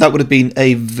have been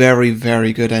a very,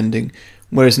 very good ending.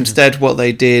 Whereas instead, what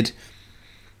they did,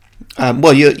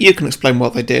 you can explain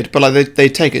what they did, but like they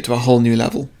take it to a whole new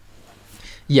level.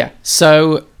 Yeah.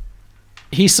 So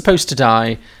he's supposed to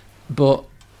die, but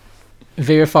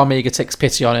Vera Farmiga takes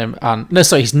pity on him, and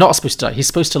he's not supposed to die. He's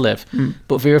supposed to live,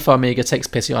 but Vera Farmiga takes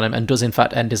pity on him and does in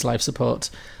fact end his life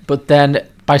support. But then,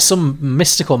 by some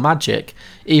mystical magic,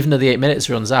 even though the 8 minutes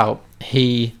runs out,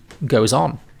 he goes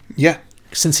on. Yeah.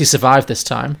 since he survived this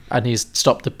time and he's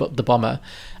stopped the bomber.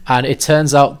 And it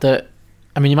turns out that,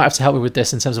 I mean, you might have to help me with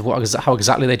this in terms of how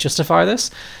exactly they justify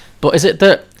this, but is it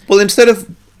that... Well, instead of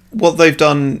what they've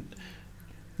done,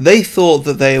 they thought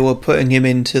that they were putting him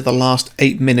into the last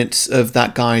 8 minutes of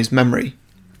that guy's memory.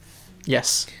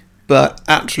 Yes. But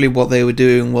actually what they were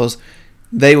doing was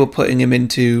they were putting him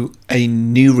into a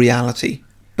new reality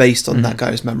based on that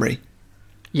guy's memory.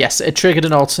 Yes, it triggered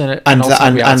an alternate And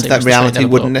reality, that reality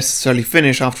wouldn't necessarily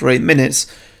finish after 8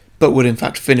 minutes, but would in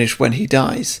fact finish when he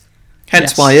dies.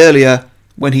 Hence why earlier,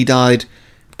 when he died,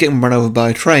 getting run over by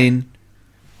a train,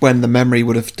 when the memory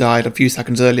would have died a few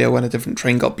seconds earlier when a different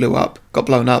train got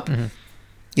blown up,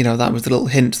 you know, that was the little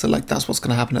hint that, like, that's what's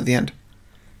going to happen at the end.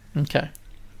 Okay.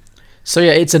 So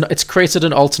yeah, it's created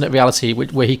an alternate reality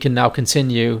where he can now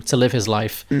continue to live his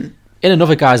life in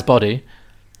another guy's body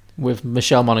with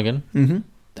Michelle Monaghan,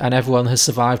 and everyone has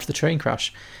survived the train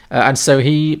crash. And so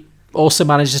he also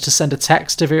manages to send a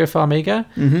text to Vera Farmiga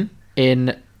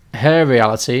in her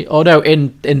reality,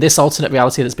 in this alternate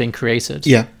reality that's been created.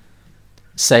 Yeah.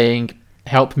 Saying,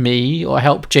 help me, or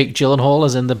help Jake Gyllenhaal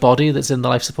as in the body that's in the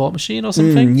life support machine or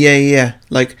something. Yeah.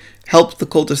 Like, help the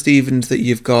Cult of Stevens that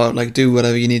you've got, like, do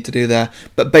whatever you need to do there.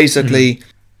 But basically,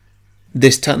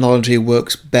 this technology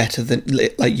works better than,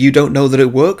 like, you don't know that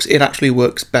it works, it actually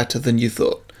works better than you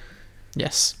thought.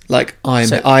 Yes. Like,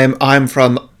 I'm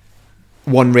from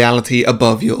one reality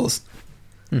above yours.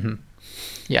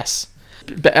 Yes.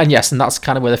 And that's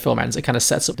kind of where the film ends. It kind of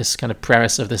sets up this kind of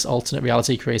premise of this alternate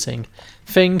reality creating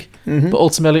thing, but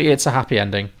ultimately it's a happy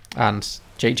ending, and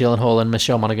Jake Gyllenhaal and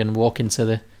Michelle Monaghan walk into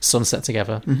the sunset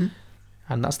together,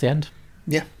 and that's the end.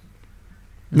 Yeah.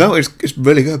 No, it's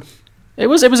really good. It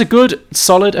was a good,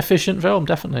 solid, efficient film,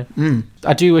 definitely.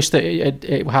 I do wish that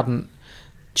it hadn't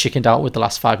chickened out with the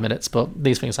last 5 minutes, but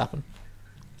these things happen.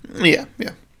 Yeah.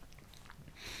 Do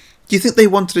you think they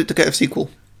wanted it to get a sequel?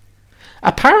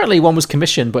 Apparently one was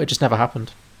commissioned, but it just never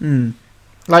happened.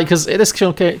 Like, because this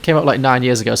film came out like 9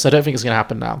 years ago, so I don't think it's going to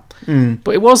happen now.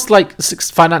 But it was like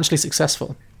financially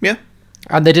successful. Yeah.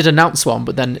 And they did announce one,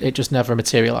 but then it just never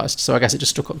materialised. So I guess it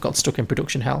just got stuck in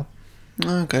production hell.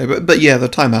 Okay, but yeah, the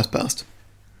time has passed.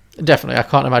 Definitely. I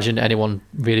can't imagine anyone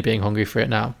really being hungry for it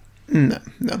now. No.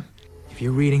 If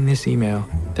you're reading this email,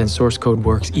 then source code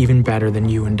works even better than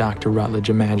you and Dr. Rutledge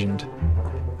imagined.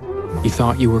 You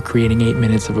thought you were creating 8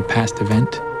 minutes of a past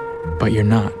event, but you're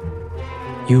not.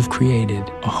 You've created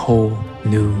a whole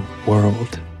new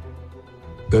world.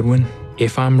 Goodwin,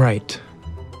 if I'm right,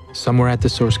 somewhere at the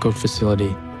source code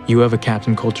facility, you have a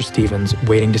Captain Coulter Stevens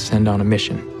waiting to send on a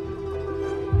mission.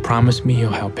 Promise me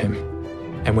you'll help him.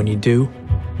 And when you do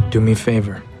me a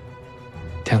favor.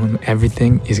 Tell him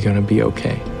everything is gonna be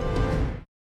okay.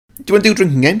 Do you want to do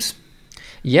drinking games?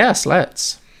 Yes,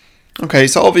 let's. Okay,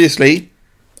 so obviously,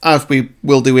 as we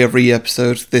will do every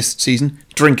episode this season,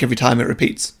 drink every time it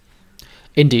repeats.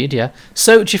 Indeed, yeah.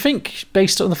 So do you think,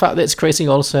 based on the fact that it's creating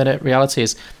alternate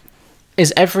realities,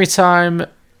 is every time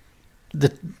the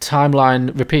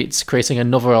timeline repeats creating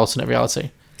another alternate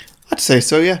reality? I'd say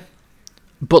so, yeah.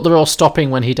 But they're all stopping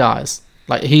when he dies?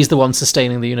 Like, he's the one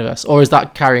sustaining the universe? Or is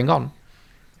that carrying on?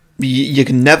 You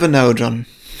can never know, John.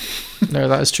 No,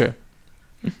 that is true.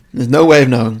 There's no way of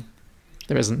knowing.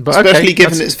 There isn't. But especially okay,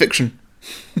 given it's fiction.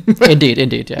 Indeed,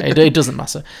 yeah. It doesn't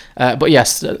matter. But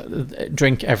yes,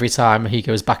 drink every time he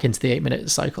goes back into the 8 minute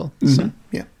cycle. So,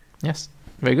 yeah. Yes,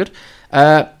 very good.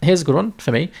 Here's a good one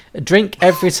for me. Drink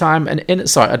every time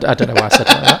Sorry, I don't know why I said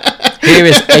that. Here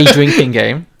is a drinking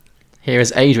game.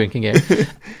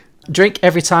 Drink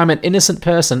every time an innocent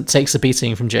person takes a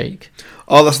beating from Jake.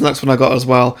 Oh, that's the next one I got as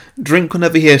well. Drink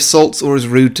whenever he assaults or is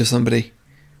rude to somebody.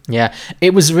 Yeah,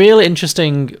 it was really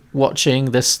interesting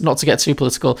watching this, not to get too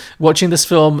political, watching this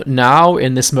film now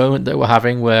in this moment that we're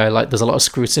having where like there's a lot of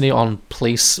scrutiny on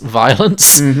police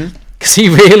violence. Because he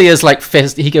really is like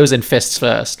he goes in fists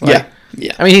first. Like,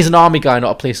 yeah. I mean, he's an army guy,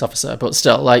 not a police officer, but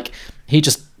still, like, he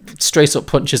just straight up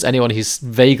punches anyone he's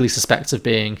vaguely suspects of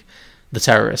being the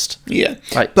terrorist. Yeah,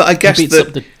 like, but I guess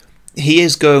that he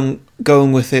is going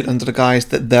with it under the guise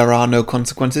that there are no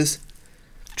consequences.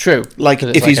 True. Like,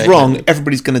 if he's wrong,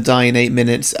 everybody's going to die in 8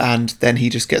 minutes, and then he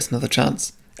just gets another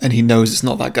chance, and he knows it's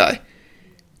not that guy.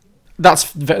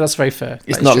 That's very fair.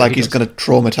 It's not like he's going to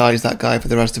traumatise that guy for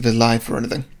the rest of his life or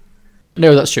anything.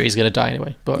 No, that's true. He's going to die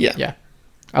anyway. But yeah.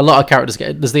 A lot of characters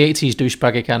there's the 80s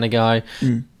douchebagger kind of guy.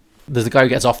 There's the guy who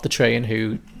gets off the train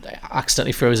who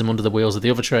accidentally throws him under the wheels of the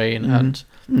other train, and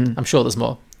I'm sure there's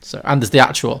more. So, and there's the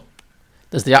actual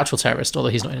terrorist, although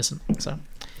he's not innocent. So,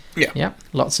 yeah,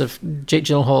 lots of Jake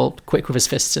Gyllenhaal quick with his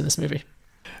fists in this movie.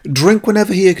 Drink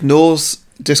whenever he ignores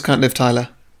Discount Liv Tyler.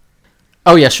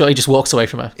 Oh yeah, sure. He just walks away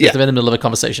from her. Yeah. They're in the middle of a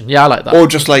conversation. Yeah, I like that. Or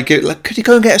just like, could you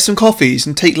go and get us some coffees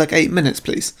and take like 8 minutes,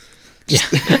 please? Yeah.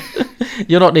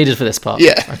 You're not needed for this part.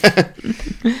 Yeah.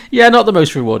 Yeah, not the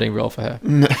most rewarding role for her.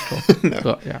 No.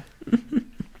 But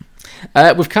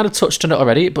yeah. We've kind of touched on it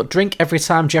already, but drink every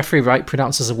time Jeffrey Wright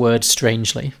pronounces a word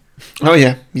strangely. Oh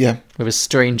yeah, yeah. With his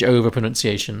strange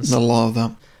over-pronunciations. A lot of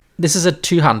that. This is a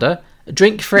two-hander.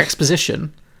 Drink for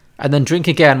exposition, and then drink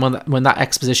again when that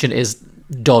exposition is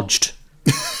dodged.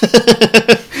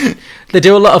 They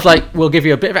do a lot of like, we'll give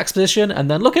you a bit of exposition, and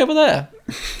then look over there.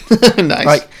 Nice.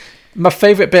 Like, my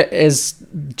favourite bit is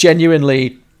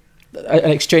genuinely an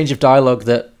exchange of dialogue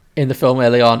that in the film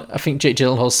early on, I think Jake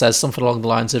Gyllenhaal says something along the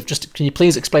lines of, just, can you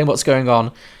please explain what's going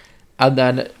on? And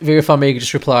then Vera Farmiga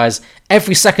just replies,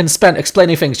 every second spent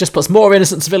explaining things just puts more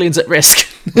innocent civilians at risk.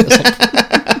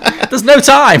 Like, there's no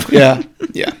time. Yeah,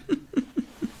 yeah.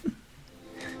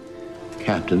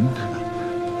 Captain,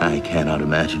 I cannot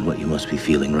imagine what you must be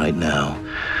feeling right now.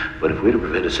 But if we're to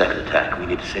prevent a second attack, we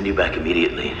need to send you back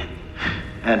immediately.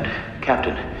 And,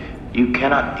 Captain, you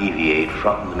cannot deviate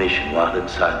from the mission while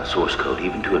inside the source code,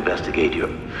 even to investigate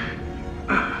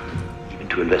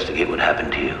what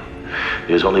happened to you.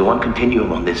 There's only one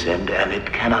continuum on this end, and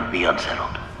it cannot be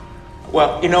unsettled.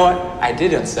 Well, you know what? I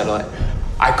did unsettle it.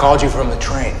 I called you from the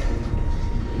train.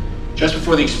 Just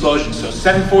before the explosion, so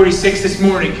 7:46 this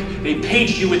morning, they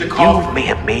paged you with a call. You may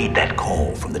have made that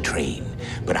call from the train,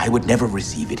 but I would never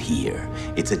receive it here.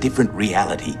 It's a different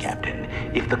reality, Captain.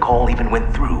 If the call even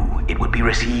went through, it would be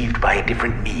received by a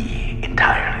different me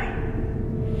entirely.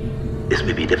 This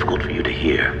may be difficult for you to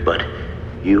hear, but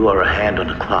you are a hand on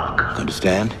a clock.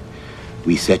 Understand?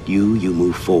 We set you, you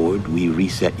move forward. We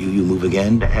reset you, you move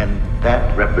again. And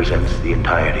that represents the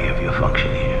entirety of your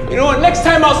function here. You know what? Next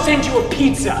time I'll send you a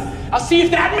pizza. I'll see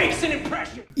if that makes an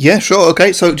impression. Yeah, sure.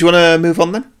 Okay, so do you want to move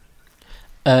on then?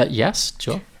 Yes,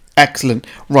 sure. Excellent.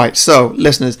 Right, so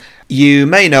listeners, you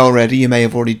may know already, you may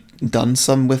have already done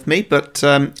some with me, but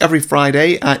every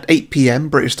Friday at 8 p.m.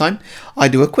 British time, I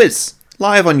do a quiz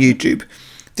live on YouTube.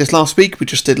 This last week we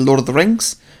just did Lord of the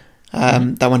Rings.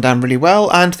 That went down really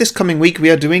well, and this coming week we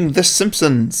are doing The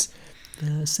Simpsons.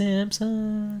 The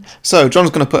Simpsons. So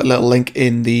John's going to put a little link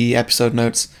in the episode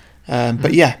notes,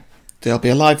 but yeah, there'll be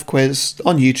a live quiz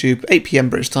on YouTube, 8 p.m.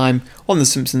 British time, on The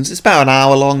Simpsons. It's about an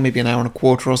hour long, maybe an hour and a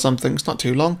quarter or something. It's not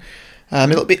too long.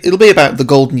 It'll be about the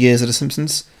golden years of The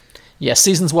Simpsons. Yeah,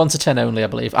 seasons 1 to 10 only, I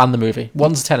believe, and the movie.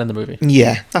 1 to 10 in the movie.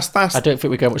 Yeah, that's. I don't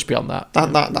think we go much beyond that.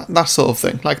 That sort of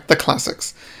thing, like the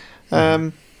classics.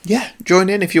 Yeah, join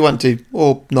in if you want to,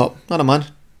 or not. I don't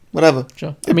mind. Whatever.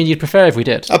 Sure. I mean, you'd prefer if we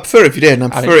did. I prefer if you did, and I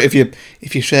prefer it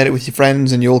if you shared it with your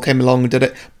friends and you all came along and did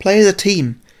it. Play as a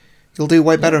team. You'll do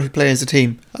way better if you play as a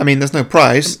team. I mean, there's no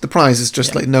prize. The prize is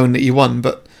just like knowing that you won,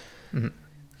 but...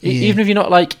 Even if you're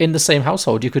not like in the same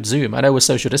household, you could Zoom. I know we're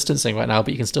social distancing right now,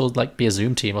 but you can still like be a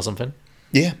Zoom team or something.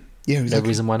 Yeah, exactly. No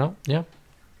reason why not. Yeah.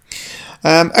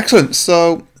 Excellent.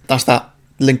 So that's that.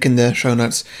 Link in the show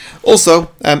notes.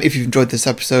 Also, if you've enjoyed this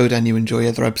episode and you enjoy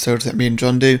other episodes that me and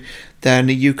John do, then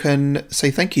you can say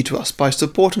thank you to us by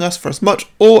supporting us for as much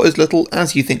or as little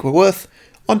as you think we're worth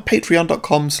on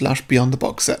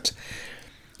patreon.com/beyondtheboxset.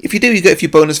 If you do, you get a few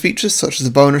bonus features, such as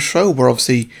a bonus show, where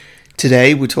obviously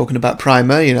today we're talking about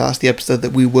Primer. You know, that's the episode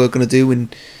that we were going to do and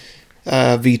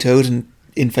vetoed and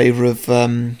in favour of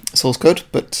Source Code.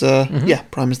 But yeah,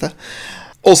 Primer's there.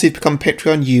 Also, if you become a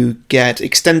Patreon, you get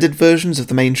extended versions of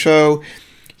the main show.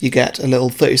 You get a little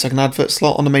 30-second advert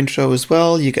slot on the main show as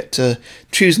well. You get to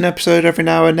choose an episode every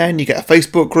now and then. You get a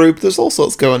Facebook group. There's all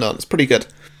sorts going on. It's pretty good.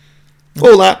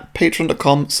 All that,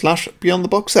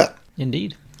 patreon.com/beyondtheboxset.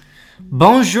 Indeed.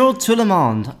 Bonjour tout le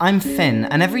monde, I'm Finn,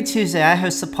 and every Tuesday I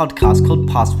host a podcast called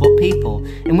Passport People,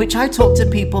 in which I talk to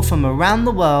people from around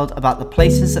the world about the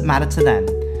places that matter to them.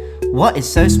 What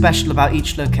is so special about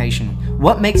each location?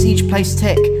 What makes each place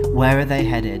tick? Where are they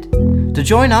headed? To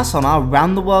join us on our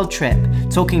round-the-world trip,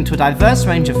 talking to a diverse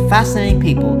range of fascinating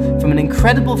people from an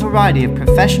incredible variety of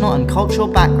professional and cultural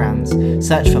backgrounds,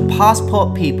 search for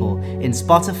Passport People in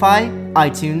Spotify,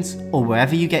 iTunes, or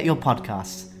wherever you get your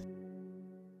podcasts.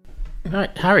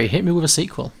 Right, Harry, hit me with a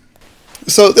sequel.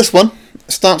 So this one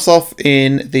starts off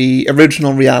in the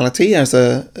original reality as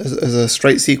a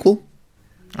straight sequel.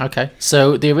 Okay,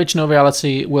 so the original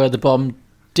reality where the bomb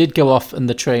did go off and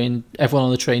everyone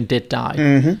on the train did die.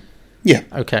 Mm-hmm. Yeah.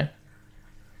 Okay.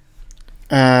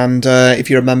 And if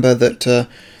you remember that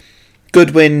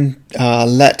Goodwin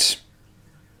let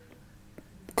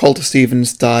Colter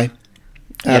Stevens die.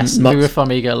 Yes, Vera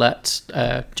Farmiga let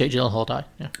Jake Gyllenhaal die.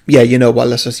 Yeah, you know what,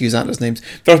 let's just use that as names.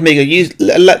 Vera Farmiga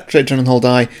let Jake Gyllenhaal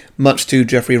die, much to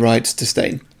Jeffrey Wright's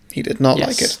disdain. He did not Yes.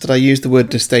 like it. Did I use the word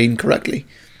disdain correctly?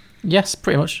 Yes,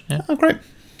 pretty much. Yeah. Oh, great.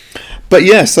 But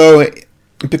yeah, so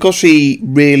because she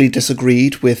really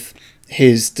disagreed with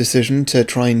his decision to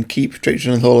try and keep Jake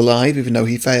Gyllenhaal alive, even though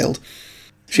he failed,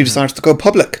 she decides to go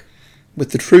public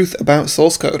with the truth about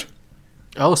source code.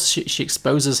 Oh, so she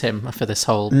exposes him for this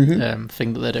whole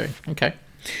thing that they're doing. Okay.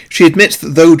 She admits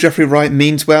that though Jeffrey Wright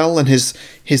means well and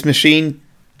his machine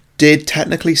did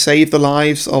technically save the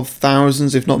lives of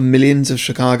thousands, if not millions, of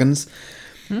Chicagans,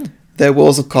 there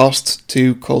was a cost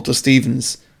to Colter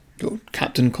Stevens, or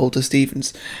Captain Colter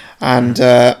Stevens, and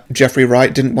Jeffrey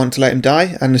Wright didn't want to let him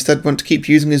die and instead want to keep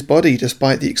using his body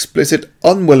despite the explicit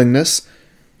unwillingness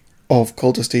of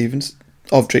Colter Stevens,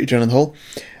 of Jake Gyllenhaal,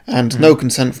 and no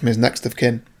consent from his next of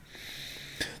kin.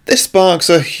 This sparks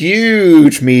a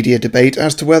huge media debate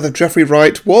as to whether Jeffrey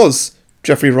Wright was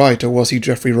Jeffrey Wright or was he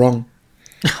Jeffrey Wrong.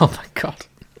 Oh my god.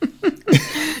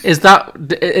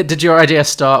 Did your idea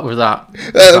start with that?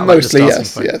 Mostly,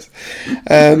 yes.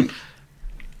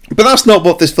 But that's not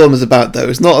what this film is about, though.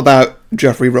 It's not about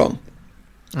Jeffrey Wrong.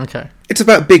 Okay. It's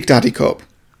about Big Daddy Corp.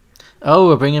 Oh,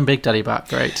 we're bringing Big Daddy back.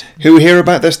 Great. Who hear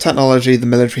about this technology the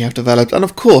military have developed, and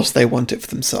of course they want it for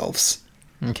themselves.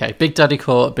 Okay. Big Daddy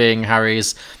Corp being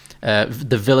Harry's,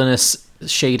 the villainous,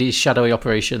 shady, shadowy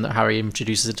operation that Harry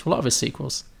introduces into a lot of his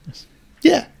sequels.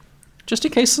 Yeah. Just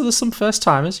in case there's some first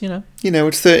timers, you know. You know,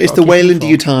 it's the Wayland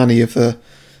Yutani of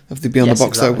the Beyond the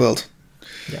Box Art world.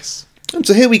 Yes. And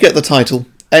so here we get the title,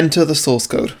 Enter the Source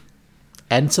Code.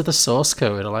 Enter the source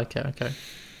code. I like it. Okay.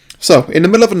 So, in the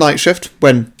middle of a night shift,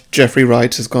 when Jeffrey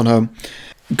Wright has gone home,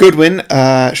 Goodwin,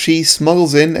 she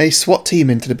smuggles in a SWAT team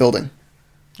into the building.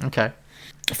 Okay.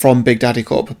 From Big Daddy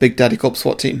Corp. Big Daddy Corp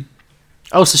SWAT team.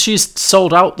 Oh, so she's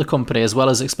sold out the company as well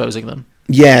as exposing them.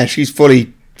 Yeah, she's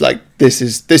fully like, this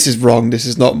is wrong. This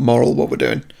is not moral. What we're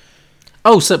doing.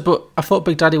 Oh, but I thought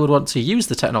Big Daddy would want to use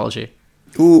the technology.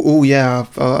 Ooh, yeah.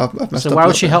 I've messed up. So why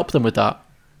would she help them with that?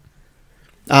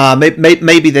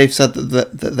 Maybe they've said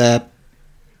that they're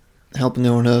helping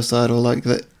her on her side, or like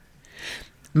that.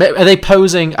 Are they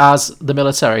posing as the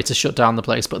military to shut down the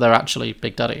place, but they're actually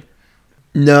Big Daddy?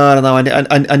 No, I don't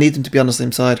know. I need them to be on the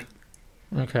same side.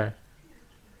 Okay.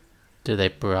 Do they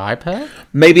bribe her?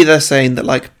 Maybe they're saying that,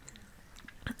 like,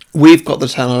 we've got the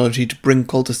technology to bring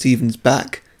Colter Stevens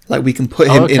back. Like, we can put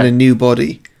him in a new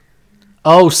body.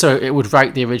 Oh, so it would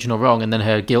right the original wrong, and then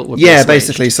her guilt would be assuaged.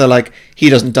 Basically. So, like, he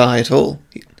doesn't die at all.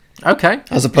 Okay.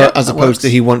 As opposed to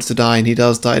he wants to die and he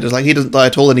does die. It's like he doesn't die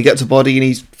at all and he gets a body and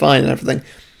he's fine and everything.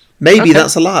 Maybe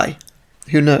that's a lie.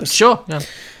 Who knows? Sure, yeah.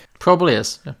 Probably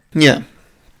is. Yeah.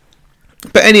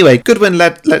 But anyway, Goodwin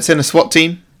lets in a SWAT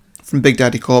team from Big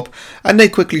Daddy Corp, and they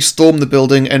quickly storm the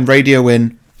building and radio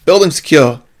in, "Building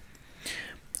secure."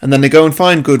 And then they go and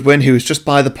find Goodwin, who is just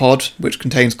by the pod, which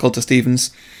contains Colter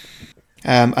Stevens.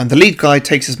 And the lead guy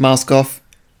takes his mask off.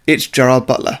 It's Gerard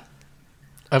Butler.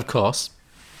 Of course.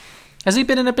 Has he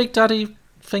been in a Big Daddy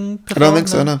thing before? I don't think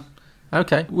so, no.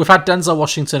 Okay. We've had Denzel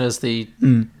Washington as he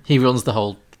runs the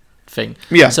whole thing.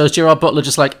 Yeah. So is Gerard Butler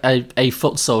just like a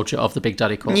foot soldier of the Big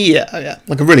Daddy Corps? Yeah.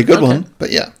 Like a really good one,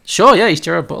 but yeah. Sure, yeah, he's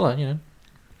Gerard Butler, you know.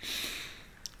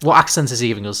 What accent is he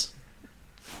giving us?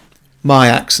 My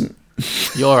accent.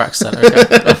 Your accent,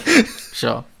 okay.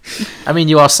 Sure. I mean,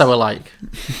 you are so alike.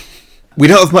 We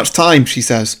don't have much time, she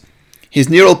says. His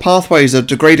neural pathways are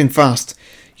degrading fast.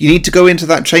 You need to go into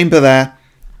that chamber there.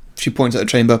 She points at a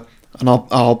chamber, and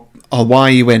I'll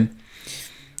wire you in.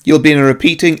 You'll be in a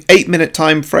repeating 8-minute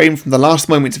time frame from the last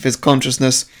moments of his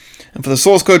consciousness, and for the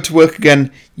source code to work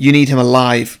again, you need him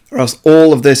alive, or else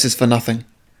all of this is for nothing.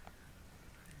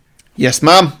 Yes,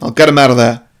 ma'am, I'll get him out of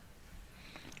there.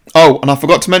 Oh, and I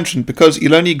forgot to mention, because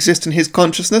you'll only exist in his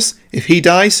consciousness, if he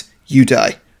dies, you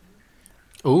die.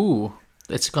 Ooh,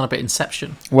 it's gone a bit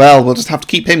Inception. Well, we'll just have to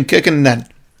keep him kicking then.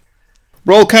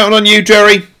 We're all counting on you,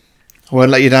 Jerry. I won't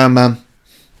let you down, ma'am.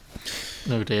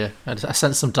 Oh dear, I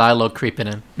sense some dialogue creeping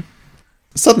in.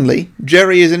 Suddenly,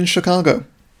 Jerry is in Chicago.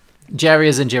 Jerry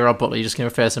is in Gerard Butler, you're just going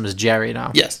to refer to him as Jerry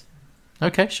now? Yes.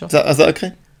 Okay, sure. Is that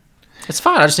okay? It's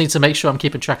fine, I just need to make sure I'm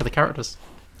keeping track of the characters.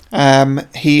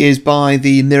 He is by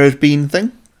the mirrored bean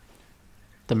thing.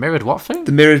 The mirrored what thing?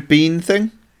 The mirrored bean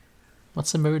thing.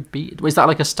 What's a mirrored bean? Is that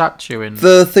like a statue in...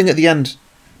 The thing at the end.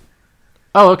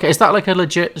 Oh, okay. Is that like a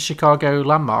legit Chicago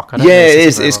landmark? Yeah, it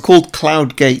is. It's called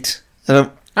Cloud Gate.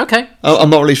 Okay. I'm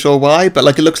not really sure why, but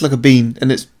like it looks like a bean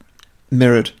and it's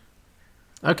mirrored.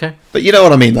 Okay. But you know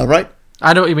what I mean, though, right?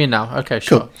 I know what you mean now. Okay,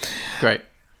 sure. Cool. Great.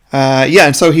 Yeah,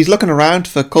 and so he's looking around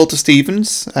for Colter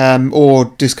Stevens or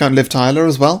Discount Liv Tyler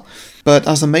as well. But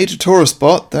as a major tourist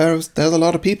spot, there's a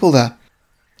lot of people there.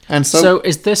 And so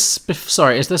is this...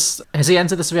 Sorry, has he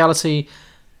entered this reality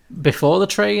before the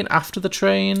train, after the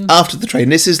train? After the train.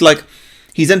 This is like,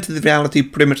 he's entered the reality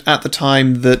pretty much at the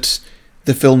time that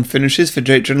the film finishes for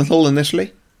Jake Gyllenhaal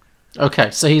initially.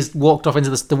 Okay, so he's walked off into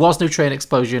this. There was no train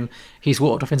explosion. He's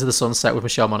walked off into the sunset with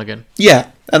Michelle Monaghan.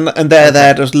 Yeah, and they're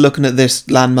there just looking at this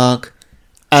landmark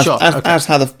as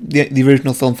how the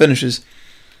original film finishes.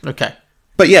 Okay.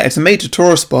 But yeah, it's a major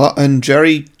tourist spot, and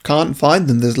Jerry can't find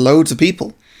them. There's loads of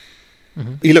people.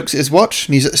 Mm-hmm. He looks at his watch,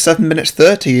 and he's at 7 minutes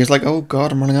 30. He's like, oh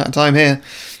god, I'm running out of time here.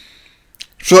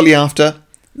 Shortly after,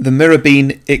 the mirror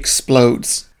beam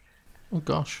explodes. Oh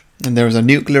gosh. And there is a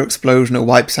nuclear explosion that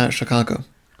wipes out Chicago.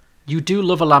 You do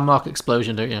love a landmark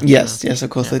explosion, don't you? Yes, of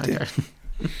course I do.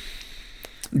 Okay.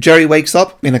 Jerry wakes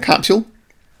up in a capsule,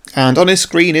 and on his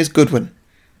screen is Goodwin.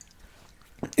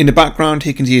 In the background,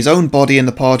 he can see his own body in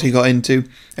the pod he got into,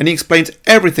 and he explains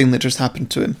everything that just happened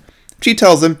to him. She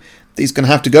tells him that he's going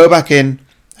to have to go back in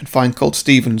and find Colt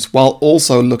Stevens while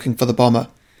also looking for the bomber.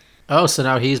 Oh, so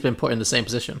now he's been put in the same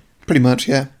position. Pretty much,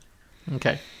 yeah.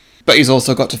 Okay. But he's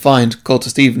also got to find Colt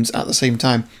Stevens at the same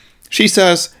time. She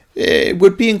says it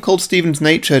would be in Colt Stevens'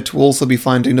 nature to also be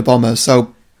finding the bomber,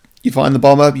 so you find the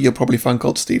bomber, you'll probably find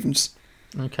Colt Stevens.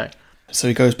 Okay. So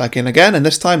he goes back in again, and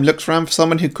this time looks around for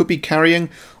someone who could be carrying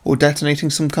or detonating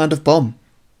some kind of bomb.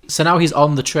 So now he's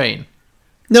on the train?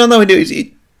 No,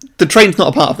 the train's not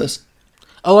a part of this.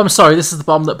 Oh, I'm sorry, this is the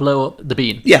bomb that blew up the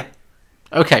bean? Yeah.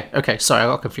 Okay, sorry, I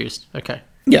got confused. Okay.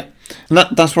 Yeah, and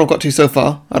that's where I've got to so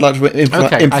far. I'd like to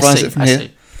improvise it from here.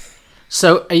 See.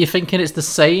 So are you thinking it's the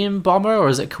same bomber, or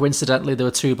is it coincidentally there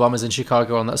were two bombers in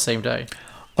Chicago on that same day?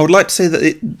 I would like to say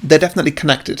that they're definitely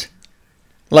connected.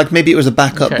 Like maybe it was a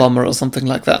backup bomber or something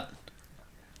like that.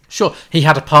 Sure, he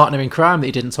had a partner in crime that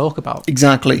he didn't talk about.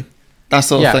 Exactly, that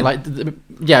sort of thing.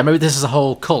 Maybe this is a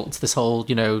whole cult, this whole,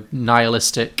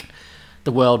 nihilistic,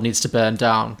 the world needs to burn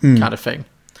down kind of thing.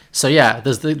 So yeah,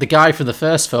 there's the guy from the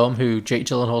first film who Jake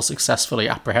Gyllenhaal successfully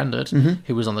apprehended,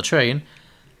 who was on the train,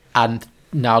 and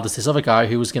now there's this other guy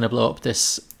who was going to blow up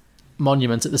this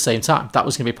monument at the same time. That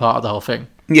was going to be part of the whole thing.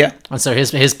 Yeah. And so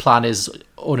his plan is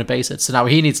unabated. So now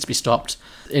he needs to be stopped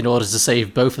in order to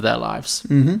save both of their lives.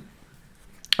 Mm-hmm.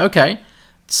 Okay.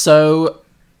 So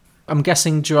I'm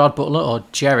guessing Gerard Butler, or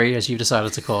Jerry, as you've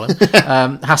decided to call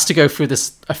him, has to go through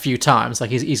this a few times. Like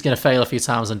he's going to fail a few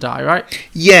times and die, right?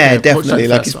 Yeah, definitely.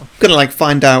 Like he's going to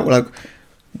find out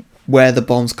where the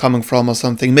bomb's coming from or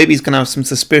something. Maybe he's going to have some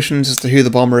suspicions as to who the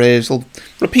bomber is. He'll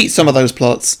repeat some of those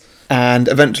plots. And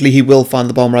eventually he will find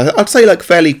the bomber. I'd say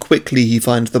fairly quickly he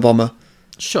finds the bomber.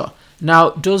 Sure.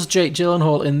 Now, does Jake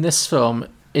Gyllenhaal in this film,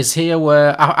 is he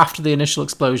aware, after the initial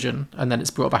explosion, and then it's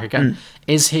brought back again,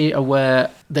 is he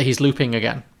aware that he's looping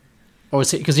again? Or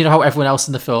is he, because you know how everyone else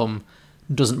in the film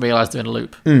doesn't realise they're in a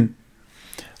loop?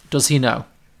 Does he know?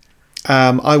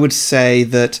 I would say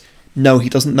that no, he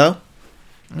doesn't know.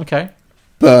 Okay.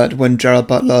 But when Gerard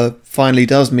Butler finally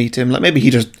does meet him, maybe he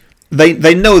just...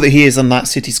 They know that he is on that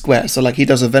city square, so he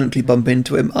does eventually bump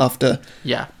into him after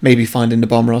maybe finding the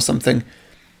bomber or something.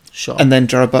 Sure. And then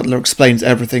Gerard Butler explains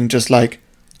everything, just like,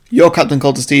 you're Captain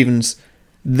Colt Stevens,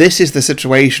 this is the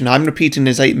situation, I'm repeating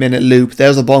this 8-minute loop,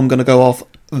 there's a bomb going to go off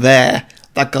there,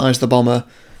 that guy's the bomber.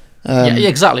 Yeah,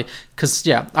 exactly. Because,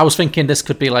 I was thinking this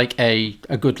could be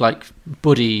a good,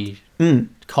 buddy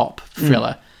cop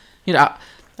thriller.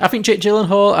 I think Jake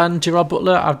Gyllenhaal and Gerard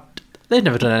Butler they've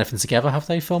never done anything together, have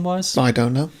they, film-wise? I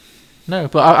don't know. No,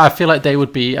 but I feel like they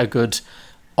would be a good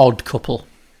odd couple,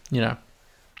 Yeah,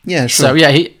 sure.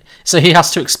 So he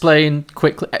has to explain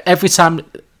quickly every time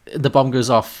the bomb goes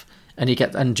off,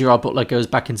 and Gerard Butler goes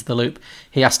back into the loop.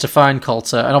 He has to find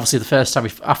Coulter, and obviously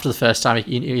after the first time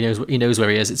he knows where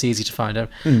he is. It's easy to find him.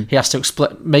 He has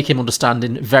to make him understand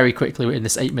very quickly in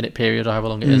this 8-minute period, or however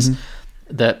long it is,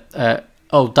 that.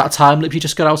 That time loop you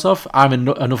just got out of, I'm in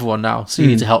another one now, so you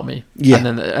need to help me. Yeah.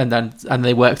 And then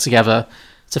they work together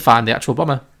to find the actual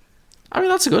bomber. I mean,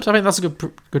 that's a good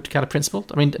kind of principle.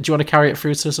 I mean, do you want to carry it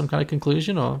through to some kind of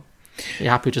conclusion, or are you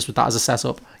happy just with that as a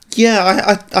setup?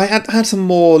 Yeah, I had some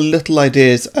more little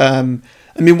ideas. I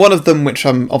mean, one of them, which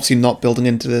I'm obviously not building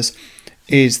into this,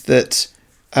 is that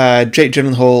Jake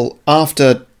Gyllenhaal,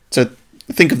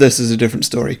 think of this as a different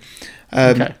story.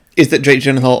 Okay. Is that Jake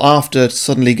Gyllenhaal, after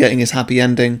suddenly getting his happy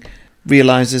ending,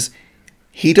 realises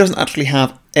he doesn't actually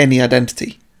have any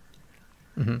identity.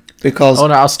 Because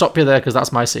I'll stop you there because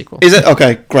that's my sequel. Is it?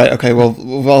 Okay, great. Okay, well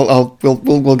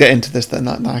we'll get into this then.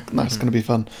 That's going to be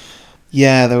fun.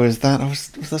 Yeah, there was that. Was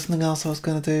there something else I was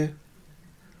going to do?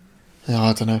 Oh,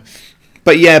 I don't know.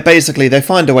 But yeah, basically they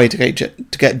find a way to get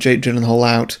Jake Gyllenhaal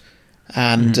out,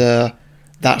 and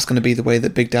that's going to be the way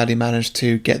that Big Daddy managed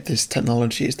to get this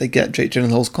technology, is they get Jake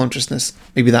Gyllenhaal's consciousness.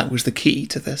 Maybe that was the key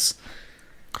to this.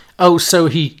 Oh, so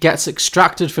he gets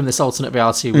extracted from this alternate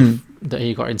reality that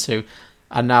he got into,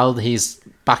 and now he's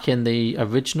back in the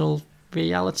original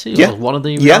reality, or one of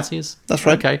the realities? Yeah, that's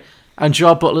right. Okay. And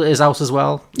Gerard Butler is out as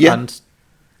well, and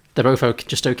they're both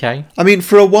just okay. I mean,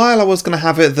 for a while I was going to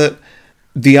have it that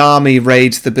the army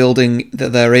raids the building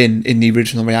that they're in the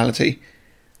original reality.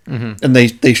 And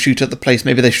they shoot at the place.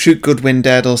 Maybe they shoot Goodwin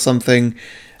dead or something.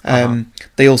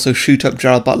 They also shoot up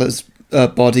Gerard Butler's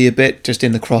body a bit, just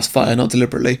in the crossfire, not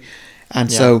deliberately.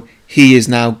 And so he is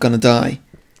now going to die.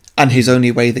 And his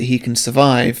only way that he can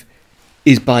survive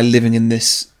is by living in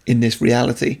this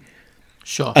reality.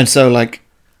 Sure. And so, like,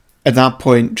 at that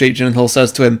point, Jake Gyllenhaal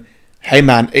says to him, "Hey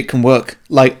man, it can work.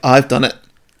 Like, I've done it.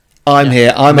 I'm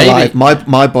here. I'm alive.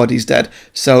 My body's dead.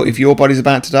 So if your body's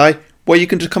about to die, well, you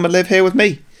can just come and live here with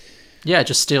me." Yeah,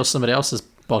 just steal somebody else's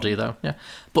body, though. Yeah,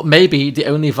 but maybe the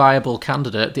only viable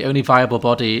candidate, the only viable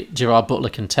body Gerard Butler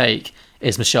can take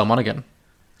is Michelle Monaghan.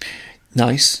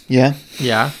 Nice. Yeah.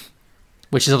 Yeah,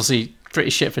 which is obviously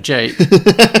pretty shit for Jake,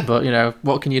 but you know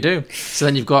what can you do? So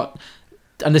then you've got,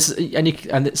 so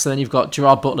then you've got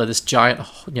Gerard Butler, this giant,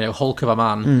 hulk of a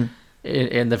man.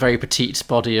 In the very petite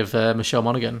body of Michelle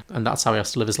Monaghan, and that's how he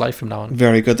has to live his life from now on.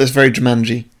 Very good. That's very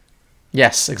Jumanji.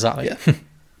 Yes, exactly.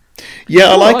 Yeah,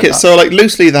 I like it. That. So, like,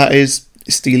 loosely, that is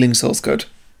Stealing Source Code.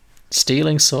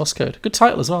 Stealing Source Code. Good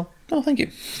title as well. Oh, thank you.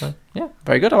 So, yeah,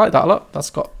 very good. I like that a lot. That's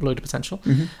got a load of potential.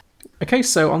 Okay,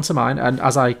 so on to mine, and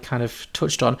as I kind of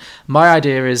touched on, my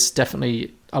idea is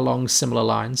definitely along similar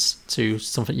lines to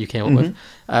something you came up with.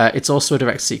 It's also a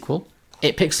direct sequel.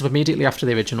 It picks up immediately after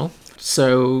the original.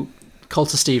 So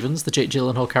Colter Stevens, the Jake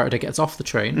Gyllenhaal character, gets off the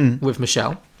train with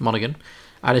Michelle Monaghan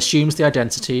and assumes the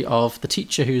identity of the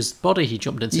teacher whose body he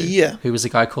jumped into, who was a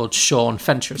guy called Sean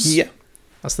Fentress. Yeah.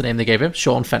 That's the name they gave him,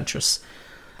 Sean Fentress.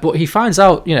 But he finds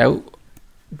out,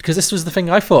 because this was the thing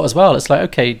I thought as well. It's like,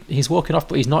 okay, he's walking off,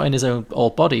 but he's not in his own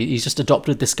old body. He's just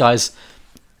adopted this guy's...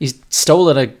 He's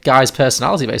stolen a guy's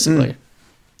personality, basically.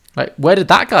 Like, where did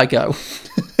that guy go?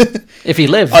 If he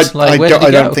lived, where did he go?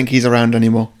 I don't think he's around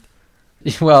anymore.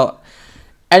 Well,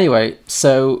 anyway,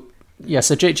 so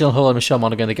Jake Gyllenhaal and Michelle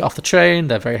Monaghan, they get off the train.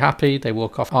 They're very happy. They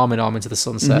walk off arm in arm into the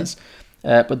sunset.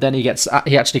 But then he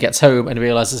actually gets home and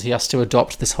realizes he has to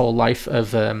adopt this whole life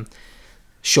of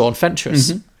Sean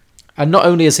Fentress. And not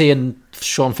only is he in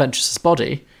Sean Fentress's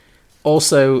body,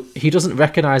 also he doesn't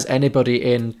recognize anybody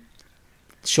in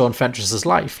Sean Fentress's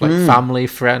life, like family,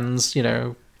 friends,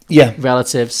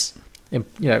 relatives,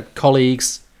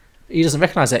 colleagues. He doesn't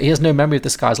recognize it. He has no memory of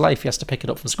this guy's life. He has to pick it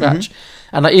up from scratch.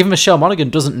 And like, even Michelle Monaghan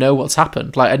doesn't know what's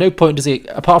happened. Like, at no point does he,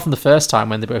 apart from the first time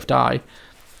when they both die,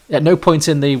 at no point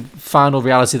in the final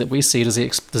reality that we see does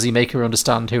he make her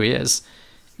understand who he is.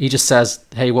 He just says,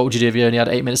 "Hey, what would you do if you only had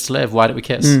 8 minutes to live? Why don't we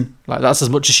kiss?" Like, that's as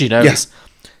much as she knows.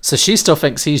 Yeah. So she still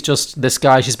thinks he's just this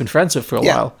guy she's been friends with for a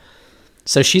while.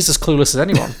 So she's as clueless as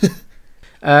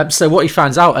anyone. So what he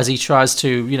finds out as he tries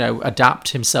to, adapt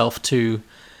himself to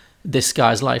this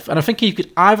guy's life. And I think you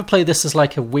could either play this as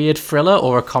like a weird thriller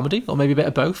or a comedy, or maybe a bit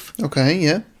of both. Okay,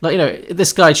 yeah. Like,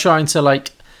 this guy trying to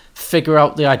like figure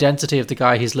out the identity of the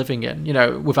guy he's living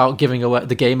in, without giving away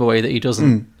the game away that he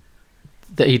doesn't,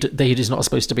 that he's not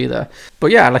supposed to be there.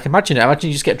 But yeah, like imagine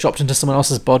you just get dropped into someone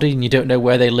else's body and you don't know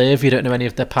where they live, you don't know any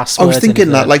of their passwords. I was thinking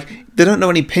that, like, they don't know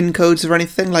any PIN codes or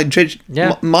anything. Like,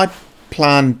 my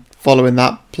plan following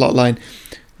that plot line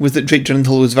was that Jake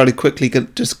Gyllenhaal was very quickly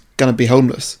just going to be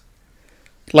homeless.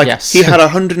 Like, he had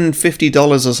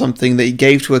 $150 or something that he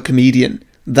gave to a comedian.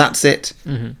 That's it.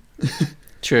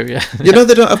 True, yeah. They don't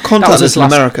have contactless in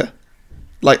America.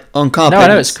 Like, on car payments.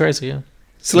 No, I know, it's crazy, yeah.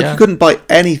 So, like, he couldn't buy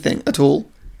anything at all.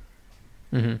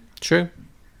 True.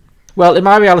 Well, in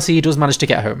my reality, he does manage to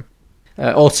get home.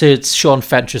 Or to Sean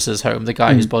Fentress's home, the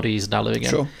guy whose body he's now living in.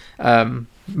 Sure.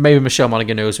 Maybe Michelle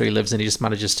Monaghan knows where he lives and he just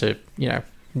manages to,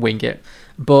 wing it.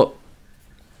 But,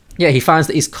 yeah, he finds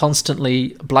that he's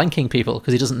constantly blanking people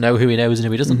because he doesn't know who he knows and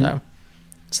who he doesn't know.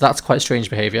 So that's quite strange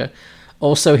behaviour.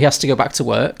 Also, he has to go back to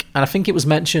work. And I think it was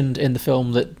mentioned in the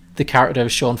film that the character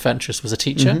of Sean Fentress was a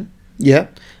teacher. Yeah.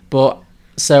 But,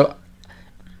 so,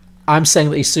 I'm saying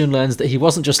that he soon learns that he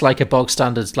wasn't just like a bog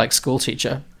standard like school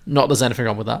teacher. Not there's anything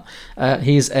wrong with that.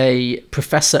 He's a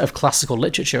professor of classical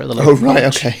literature at the local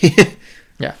college. Okay.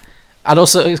 Yeah. And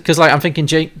also, because like I'm thinking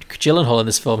Jake Gyllenhaal in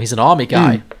this film, he's an army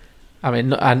guy. I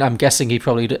mean, and I'm guessing he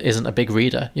probably isn't a big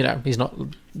reader. He's not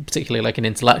particularly like an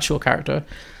intellectual character.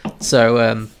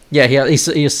 So, he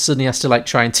suddenly has to like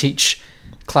try and teach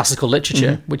classical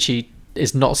literature, which he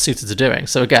is not suited to doing.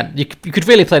 So again, you could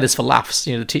really play this for laughs.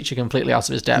 The teacher completely out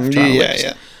of his depth, trying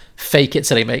to fake it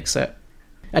till he makes it.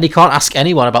 And he can't ask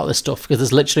anyone about this stuff because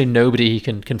there's literally nobody he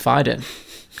can confide in.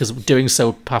 because doing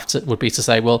so would be to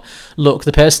say, well, look,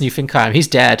 the person you think I am, he's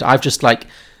dead. I've just like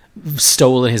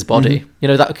stolen his body. You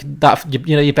know, that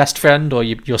you know, your best friend or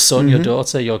your son, your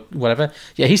daughter, your whatever.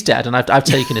 Yeah, he's dead, and I've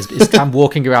taken his I'm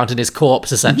walking around in his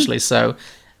corpse essentially. So,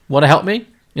 want to help me?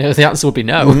 You know, the answer would be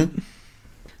no.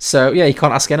 So yeah, he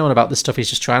can't ask anyone about this stuff. He's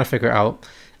just trying to figure it out.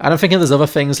 And I'm thinking there's other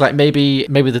things, like maybe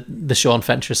the Sean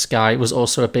Fentress guy was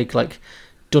also a big like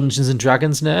Dungeons and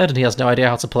Dragons nerd, and he has no idea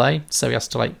how to play, so he has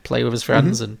to like play with his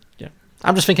friends. And yeah,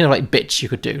 I'm just thinking of like bits you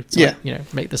could do to like, you know,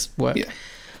 make this work.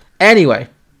 Anyway,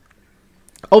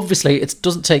 obviously it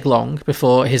doesn't take long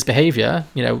before his behavior,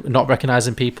 you know, not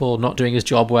recognizing people, not doing his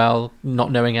job well,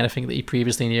 not knowing anything that he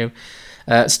previously knew,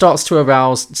 starts to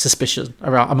arouse suspicion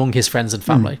among his friends and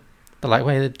family. They're like,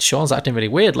 wait, Sean's acting really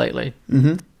weird lately.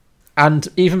 And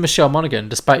even Michelle Monaghan,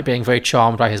 despite being very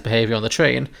charmed by his behaviour on the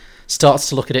train, starts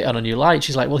to look at it on a new light.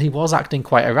 She's like, well, he was acting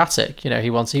quite erratic. You know, he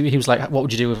was like, what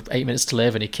would you do with 8 minutes to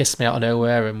live? And he kissed me out of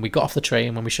nowhere, and we got off the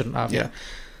train when we shouldn't have. Yeah.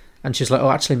 And she's like, oh,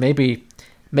 actually, maybe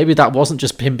that wasn't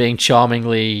just him being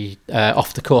charmingly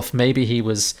off the cuff. Maybe he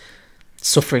was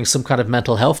suffering some kind of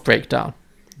mental health breakdown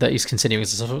that he's continuing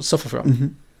to suffer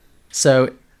from. So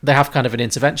they have kind of an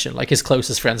intervention, like his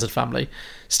closest friends and family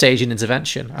stage an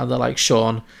intervention, and they're like,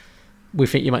 Sean, we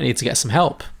think you might need to get some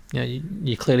help. You know,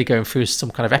 you're clearly going through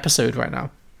some kind of episode right now.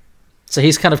 So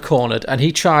he's kind of cornered, and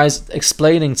he tries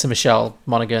explaining to Michelle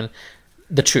Monaghan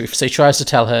the truth. So he tries to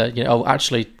tell her, you know, oh,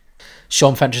 actually,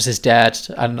 Sean Fentress is dead,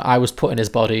 and I was put in his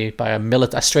body by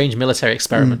a strange military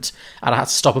experiment, and I had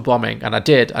to stop a bombing, and I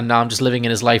did, and now I'm just living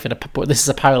in his life but this is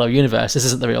a parallel universe. This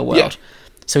isn't the real world.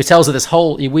 So he tells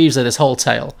her he weaves her this whole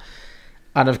tale.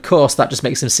 And of course, that just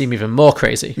makes him seem even more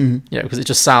crazy, you know, because it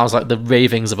just sounds like the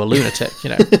ravings of a lunatic,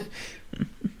 you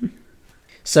know.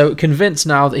 So convinced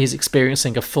now that he's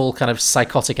experiencing a full kind of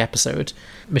psychotic episode,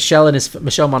 Michelle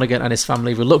Monaghan and his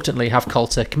family reluctantly have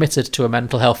Coulter committed to a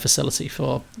mental health facility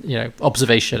for, you know,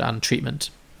 observation and treatment.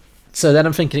 So then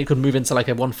I'm thinking it could move into like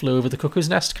a One Flew Over the Cuckoo's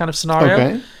Nest kind of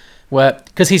scenario, where,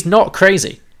 because he's not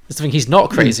crazy. That's the thing, he's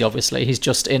not crazy, obviously. He's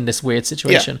just in this weird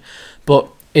situation. But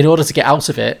in order to get out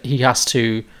of it, he has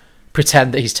to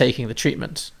pretend that he's taking the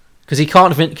treatment, because he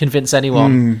can't convince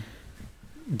anyone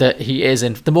that he is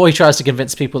in. The more he tries to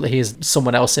convince people that he is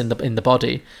someone else in the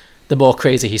body, the more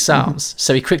crazy he sounds.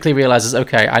 So he quickly realizes,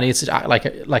 okay, I need to act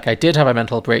like I did have a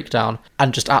mental breakdown,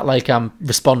 and just act like I'm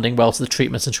responding well to the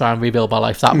treatments and try and rebuild my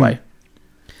life that way.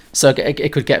 So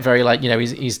it could get very like, you know,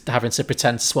 he's having to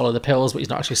pretend to swallow the pills, but he's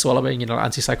not actually swallowing, you know,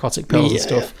 antipsychotic pills and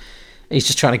stuff. He's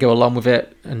just trying to go along with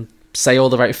it and say all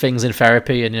the right things in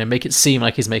therapy, and, you know, make it seem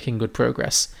like he's making good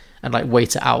progress, and like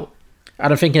wait it out.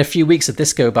 And I'm thinking a few weeks of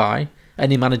this go by,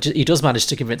 and he does manage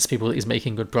to convince people that he's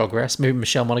making good progress. Maybe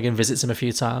Michelle Monaghan visits him a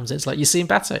few times. It's like, you seem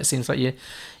better. It seems like you're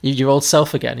your old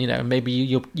self again, you know, maybe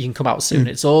you can come out soon.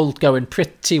 It's all going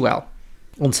pretty well,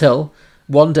 until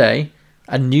one day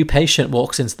a new patient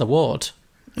walks into the ward.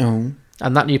 And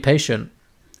that new patient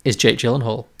is Jake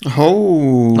Gyllenhaal.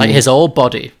 Like his old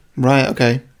body. Right,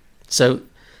 okay. So,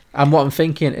 and what I'm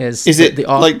thinking is it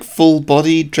like full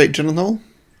body Jake Gyllenhaal?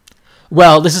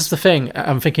 Well, this is the thing.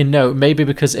 I'm thinking no, maybe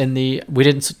because in the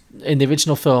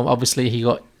original film, obviously he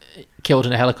got killed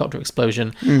in a helicopter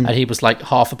explosion, and he was like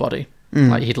half a body,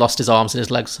 like he'd lost his arms and his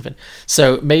legs or something.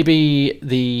 So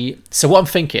maybe so what I'm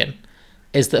thinking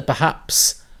is that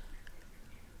perhaps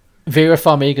Vera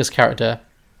Farmiga's character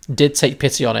did take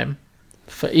pity on him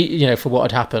for, you know, for what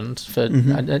had happened,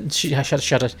 and she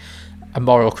had a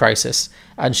moral crisis,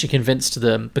 and she convinced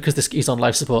them, because he's on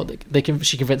life support,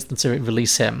 she convinced them to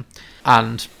release him,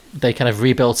 and they kind of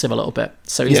rebuilt him a little bit.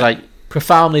 So he's like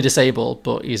profoundly disabled,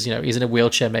 but he's in a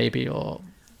wheelchair maybe, or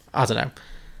I don't know,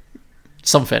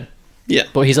 something. Yeah.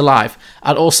 But he's alive.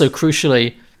 And also,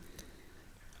 crucially,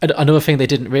 another thing they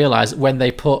didn't realize, when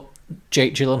they put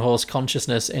Jake Gyllenhaal's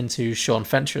consciousness into Sean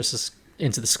Fentress,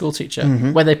 into the school teacher,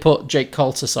 when they put Jake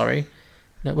Coulter,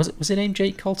 was his name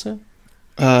Jake Coulter?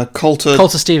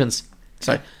 Coulter Stevens.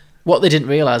 Sorry. What they didn't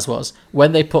realize was,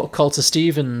 when they put Coulter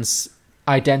Stevens'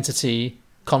 identity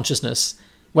consciousness,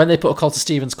 when they put Coulter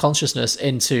Stevens' consciousness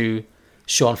into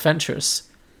Sean Fentress's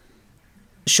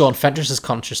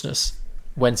consciousness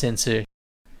went into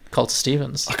Coulter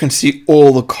Stevens. I can see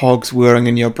all the cogs whirring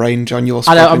in your brain, John. You're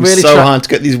I know, I'm really hard to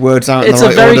get these words out. It's in the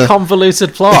right a very order.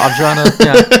 convoluted plot. I'm trying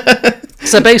to.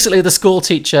 So basically, the school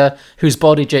teacher whose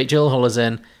body Jake Gyllenhaal is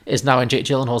in is now in Jake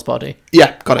Gyllenhaal's body.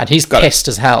 Yeah, got it. And he's pissed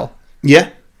as hell.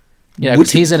 Yeah. You know,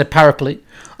 because he's in a paraplegic.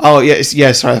 Oh,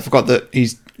 yeah, sorry, I forgot that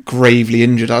he's gravely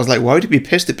injured. I was like, why would he be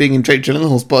pissed at being in Jake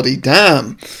Gyllenhaal's body?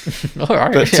 Damn. All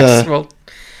right. But, yes.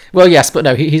 Well, yes, but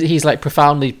no, he's like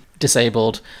profoundly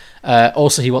disabled.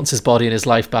 Also, he wants his body and his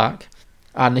life back.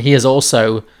 And he is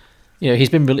also,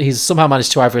 he's somehow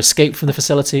managed to either escape from the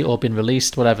facility or been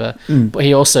released, whatever. But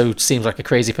he also seems like a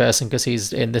crazy person because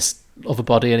he's in this other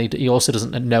body, and he also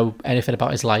doesn't know anything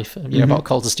about his life, about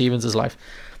Coulter Stevens' life.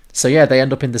 So yeah, they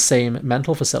end up in the same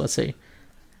mental facility.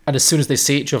 And as soon as they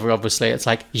see each other, obviously, it's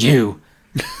like, you!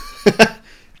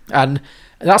 And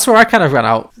that's where I kind of ran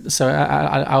out. So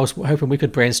I was hoping we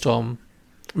could brainstorm.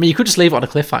 I mean, you could just leave it on a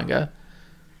cliffhanger.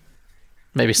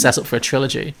 Maybe set up for a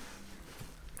trilogy.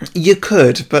 You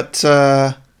could, but...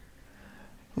 ooh.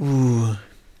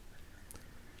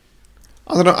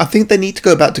 I don't know. I think they need to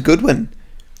go back to Goodwin.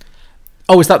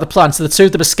 Oh, is that the plan? So the two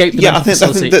of them escape the mental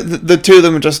facility? I think the two of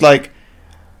them are just like,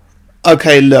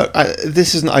 okay, look,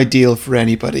 this isn't ideal for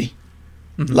anybody.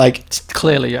 Mm-hmm. Like,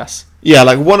 clearly, yes. Yeah,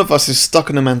 like one of us is stuck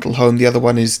in a mental home, the other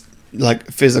one is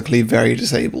like physically very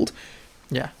disabled.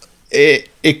 Yeah.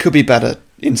 It could be better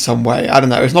in some way. I don't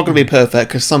know. It's not going to be perfect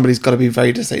because somebody's got to be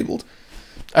very disabled.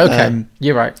 Okay,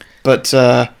 you're right. But,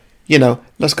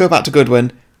 let's go back to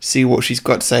Goodwin, see what she's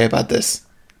got to say about this.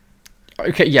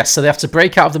 Okay, yes, so they have to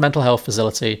break out of the mental health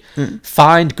facility,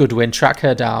 find Goodwin, track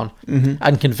her down,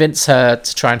 and convince her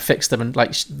to try and fix them. And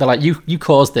they're like, you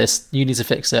caused this, you need to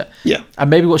fix it. Yeah. And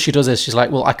maybe what she does is she's like,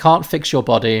 well, I can't fix your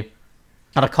body,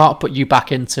 and I can't put you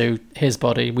back into his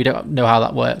body. We don't know how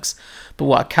that works. But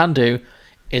what I can do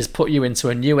is put you into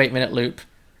a new 8-minute loop.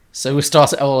 So we'll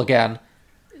start it all again,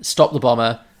 stop the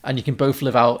bomber, and you can both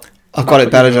live out. I've got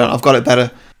it better, John. I've got it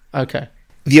better. Okay.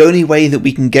 The only way that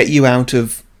we can get you out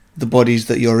of the bodies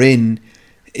that you're in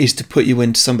is to put you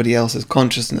into somebody else's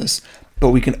consciousness.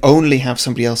 But we can only have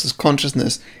somebody else's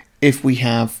consciousness if we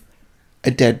have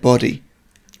a dead body.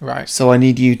 Right. So I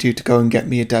need you two to go and get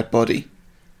me a dead body.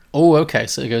 Oh, okay.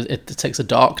 So it takes a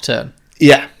dark turn.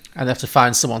 Yeah. And they have to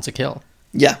find someone to kill.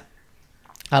 Yeah.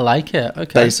 I like it.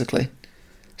 Okay. Basically.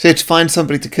 So to find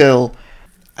somebody to kill,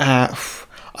 I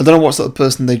don't know what sort of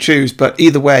person they choose, but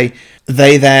either way,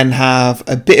 they then have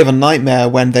a bit of a nightmare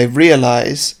when they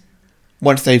realise,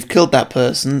 once they've killed that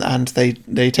person and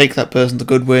they take that person to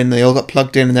Goodwin, they all got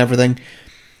plugged in and everything,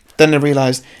 then they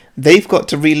realise they've got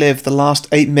to relive the last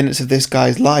 8 minutes of this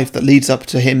guy's life that leads up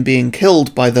to him being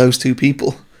killed by those two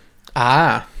people.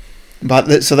 Ah.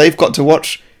 But so they've got to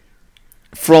watch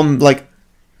from, like,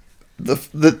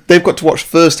 they've got to watch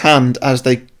firsthand as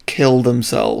they kill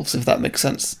themselves, if that makes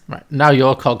sense. Right. Now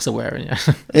your cogs are wearing you.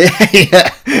 Yeah.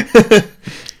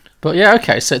 But yeah,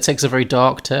 okay, so it takes a very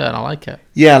dark turn. I like it.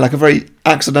 Yeah, like a very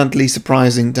accidentally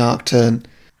surprising dark turn.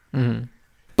 Mm-hmm.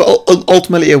 But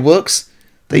ultimately it works.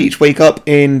 They each wake up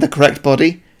in the correct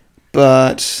body,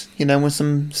 but, with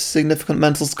some significant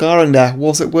mental scarring there.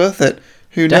 Was it worth it?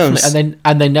 Who knows?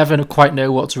 And they never quite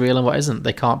know what's real and what isn't.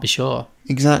 They can't be sure.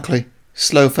 Exactly.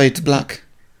 Slow fade to black.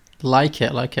 Like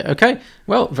it. Okay,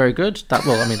 well, very good. That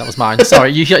was mine.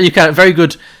 Sorry, you kind of very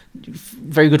good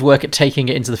work at taking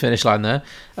it into the finish line there.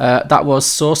 That was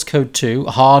Source Code 2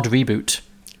 Hard Reboot.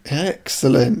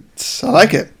 Excellent. I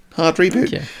like it. Hard Reboot.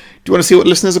 Do you want to see what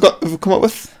listeners have come up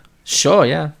with? Sure,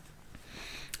 yeah.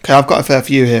 Okay, I've got a fair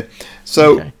few here.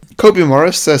 So, Kobe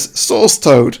Morris says, Source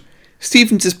Toad.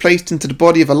 Stevens is placed into the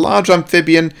body of a large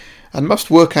amphibian and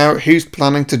must work out who's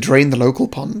planning to drain the local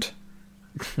pond.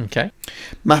 Okay.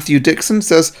 Matthew Dixon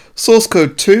says, Source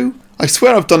Code 2. I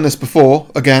swear I've done this before,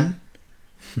 again.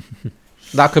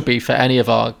 That could be for any of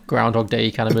our Groundhog Day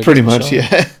kind of movies. Pretty much,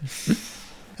 yeah.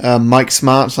 Mike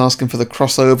Smart's asking for the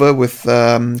crossover with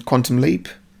Quantum Leap.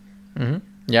 Mm-hmm.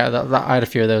 Yeah, I had a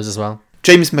few of those as well.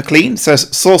 James McLean says,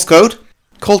 Source Code.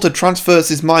 Coulter transfers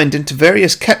his mind into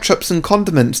various ketchups and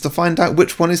condiments to find out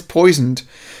which one is poisoned.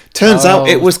 Turns out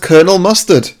it was Colonel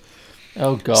Mustard.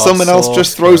 Oh, God. Someone else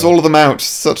just throws all of them out.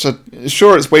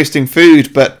 Sure, it's wasting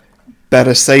food, but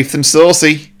better safe than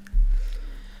saucy.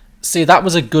 See, that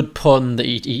was a good pun that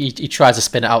he tried to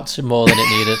spin it out to more than it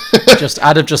needed.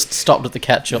 I'd have just stopped at the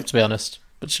ketchup, to be honest.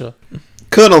 But sure.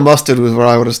 Colonel Mustard was where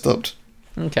I would have stopped.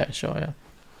 Okay, sure, yeah.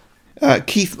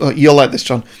 Keith, you'll like this,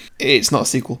 John. It's not a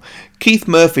sequel. Keith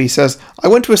Murphy says, I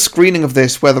went to a screening of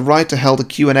this where the writer held a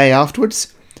Q&A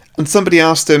afterwards, and somebody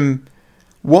asked him,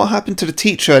 what happened to the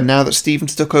teacher now that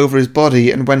Stevens took over his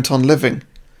body and went on living?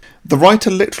 The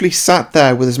writer literally sat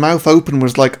there with his mouth open and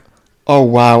was like, oh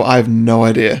wow, I have no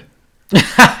idea.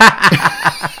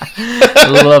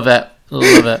 Love it.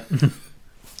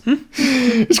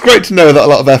 It's great to know that a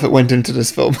lot of effort went into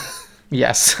this film.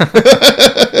 Yes.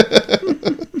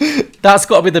 That's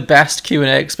got to be the best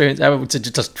Q&A experience ever, to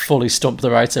just fully stump the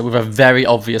writer with a very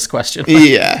obvious question.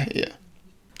 Yeah.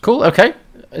 Cool, okay.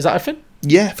 Is that everything?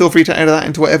 Yeah, feel free to enter that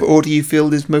into whatever order you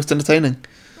feel is most entertaining.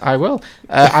 I will.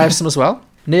 I have some as well.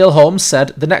 Neil Holmes said,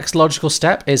 the next logical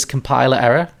step is compiler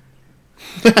error.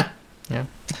 Yeah.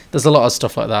 There's a lot of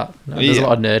stuff like that. There's a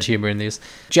lot of nerd humour in these.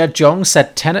 Jed Jong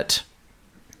said Tenet.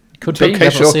 Could be. Okay,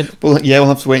 sure. Well, we'll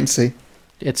have to wait and see.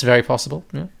 It's very possible.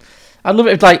 Yeah. I'd love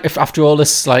it if after all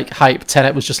this hype,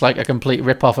 Tenet was just a complete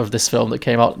rip-off of this film that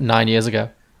came out 9 years ago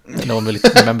that no one really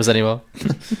remembers anymore.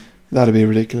 That'd be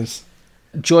ridiculous.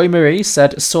 Joy Marie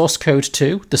said Source Code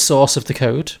 2, the source of the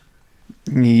code.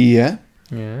 Yeah.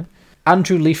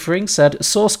 Andrew Leafring said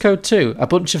Source Code 2, a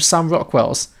bunch of Sam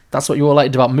Rockwells. That's what you all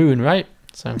liked about Moon, right?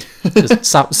 So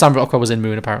Sam Rockwell was in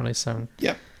Moon, apparently. So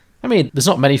yeah. I mean, there's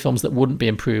not many films that wouldn't be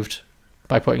improved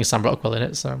by putting Sam Rockwell in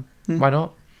it, so why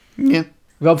not? Yeah.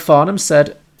 Rob Farnham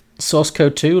said Source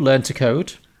Code 2, learn to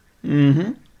code.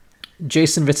 Mm-hmm.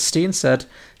 Jason Wittstein said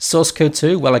Source Code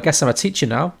 2, well, I guess I'm a teacher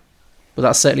now. But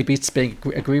that certainly beats being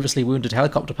a grievously wounded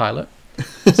helicopter pilot.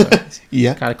 So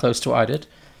yeah. Kind of close to what I did.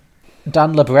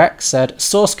 Dan Lebrec said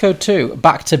Source Code 2,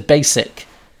 back to basic.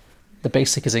 The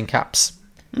basic is in caps.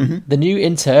 Mm-hmm. The new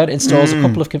intern installs a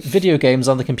couple of video games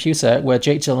on the computer where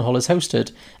Jake Gyllenhaal is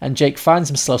hosted, and Jake finds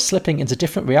himself slipping into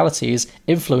different realities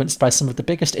influenced by some of the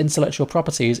biggest intellectual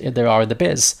properties there are in the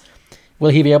biz.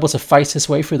 Will he be able to fight his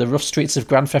way through the rough streets of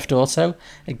Grand Theft Auto,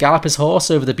 and gallop his horse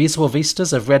over the beautiful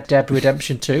vistas of Red Dead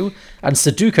Redemption 2, and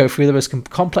Sudoku through the most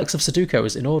complex of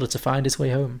Sudokus in order to find his way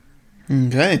home?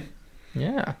 Okay.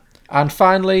 Yeah. And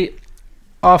finally,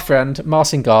 our friend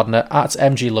Martin Gardner at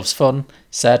MG Loves Fun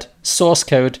said, Source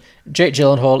Code, Jake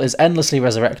Gyllenhaal is endlessly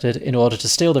resurrected in order to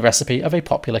steal the recipe of a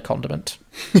popular condiment.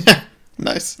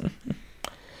 Nice.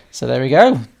 So there we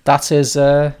go. That's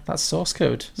Source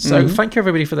Code. So thank you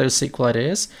everybody for those sequel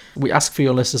ideas. We ask for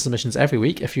your listener submissions every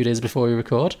week, a few days before we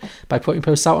record, by putting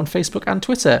posts out on Facebook and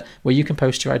Twitter, where you can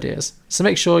post your ideas. So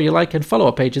make sure you like and follow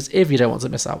our pages if you don't want to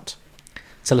miss out.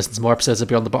 To listen to more episodes of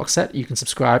Beyond the Box Set, you can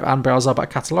subscribe and browse our back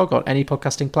catalogue on any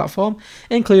podcasting platform,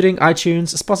 including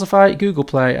iTunes, Spotify, Google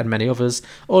Play, and many others,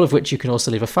 all of which you can also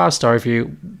leave a 5-star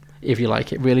review if you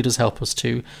like. It really does help us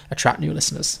to attract new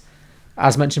listeners.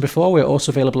 As mentioned before, we're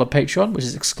also available on Patreon, which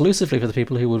is exclusively for the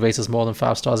people who would rate us more than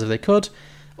 5 stars if they could.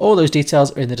 All those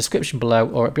details are in the description below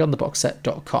or at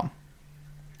beyondtheboxset.com.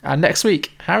 And next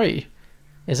week, Harry,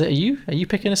 are you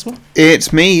picking this one?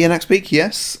 It's me next week,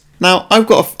 yes. Now, I've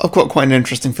got quite an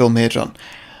interesting film here, John.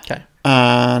 Okay.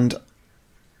 And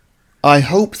I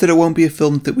hope that it won't be a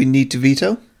film that we need to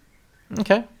veto.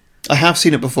 Okay. I have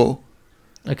seen it before.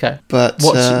 Okay. But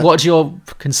what's your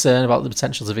concern about the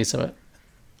potential to veto it?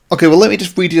 Okay, well, let me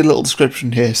just read you a little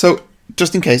description here. So,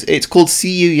 just in case, it's called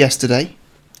See You Yesterday.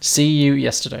 See You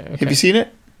Yesterday. Okay. Have you seen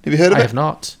it? Have you heard of it? I have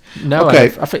not. No,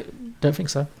 okay. I don't think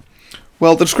so.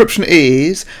 Well, the description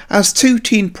is, as 2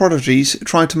 teen prodigies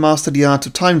try to master the art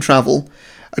of time travel,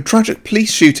 a tragic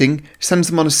police shooting sends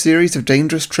them on a series of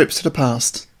dangerous trips to the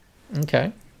past.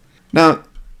 Okay. Now,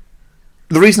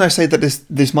 the reason I say that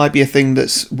this might be a thing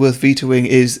that's worth vetoing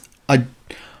is I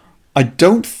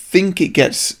don't think it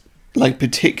gets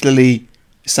particularly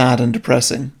sad and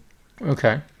depressing.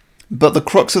 Okay. But the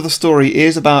crux of the story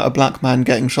is about a black man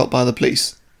getting shot by the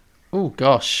police. Oh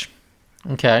gosh.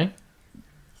 Okay.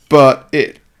 But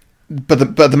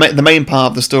the main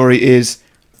part of the story is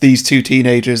these 2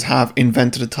 teenagers have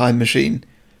invented a time machine,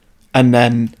 and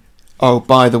then, oh,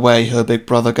 by the way, her big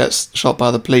brother gets shot by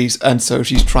the police, and so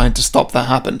she's trying to stop that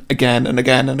happen again and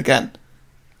again and again.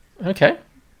 Okay.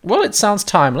 Well, it sounds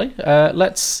timely.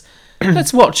 Let's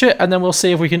watch it, and then we'll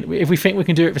see if we think we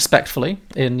can do it respectfully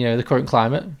in the current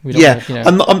climate. We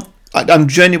don't I'm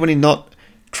genuinely not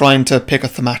trying to pick a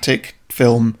thematic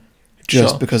film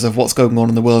just because of what's going on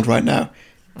in the world right now.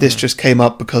 This just came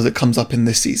up because it comes up in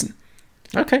this season.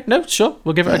 Okay, no, sure,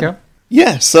 we'll give it a go.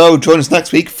 Yeah, so join us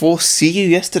next week for See You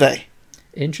Yesterday.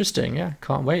 Interesting, yeah,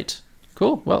 can't wait.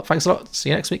 Cool. Well, thanks a lot. See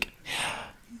you next week.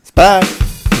 Bye.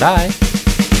 Bye.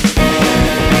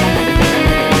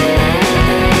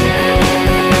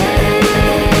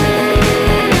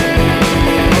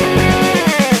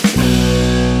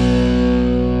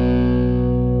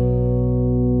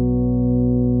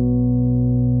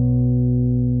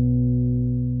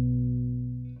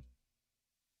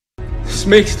 This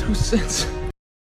makes no sense.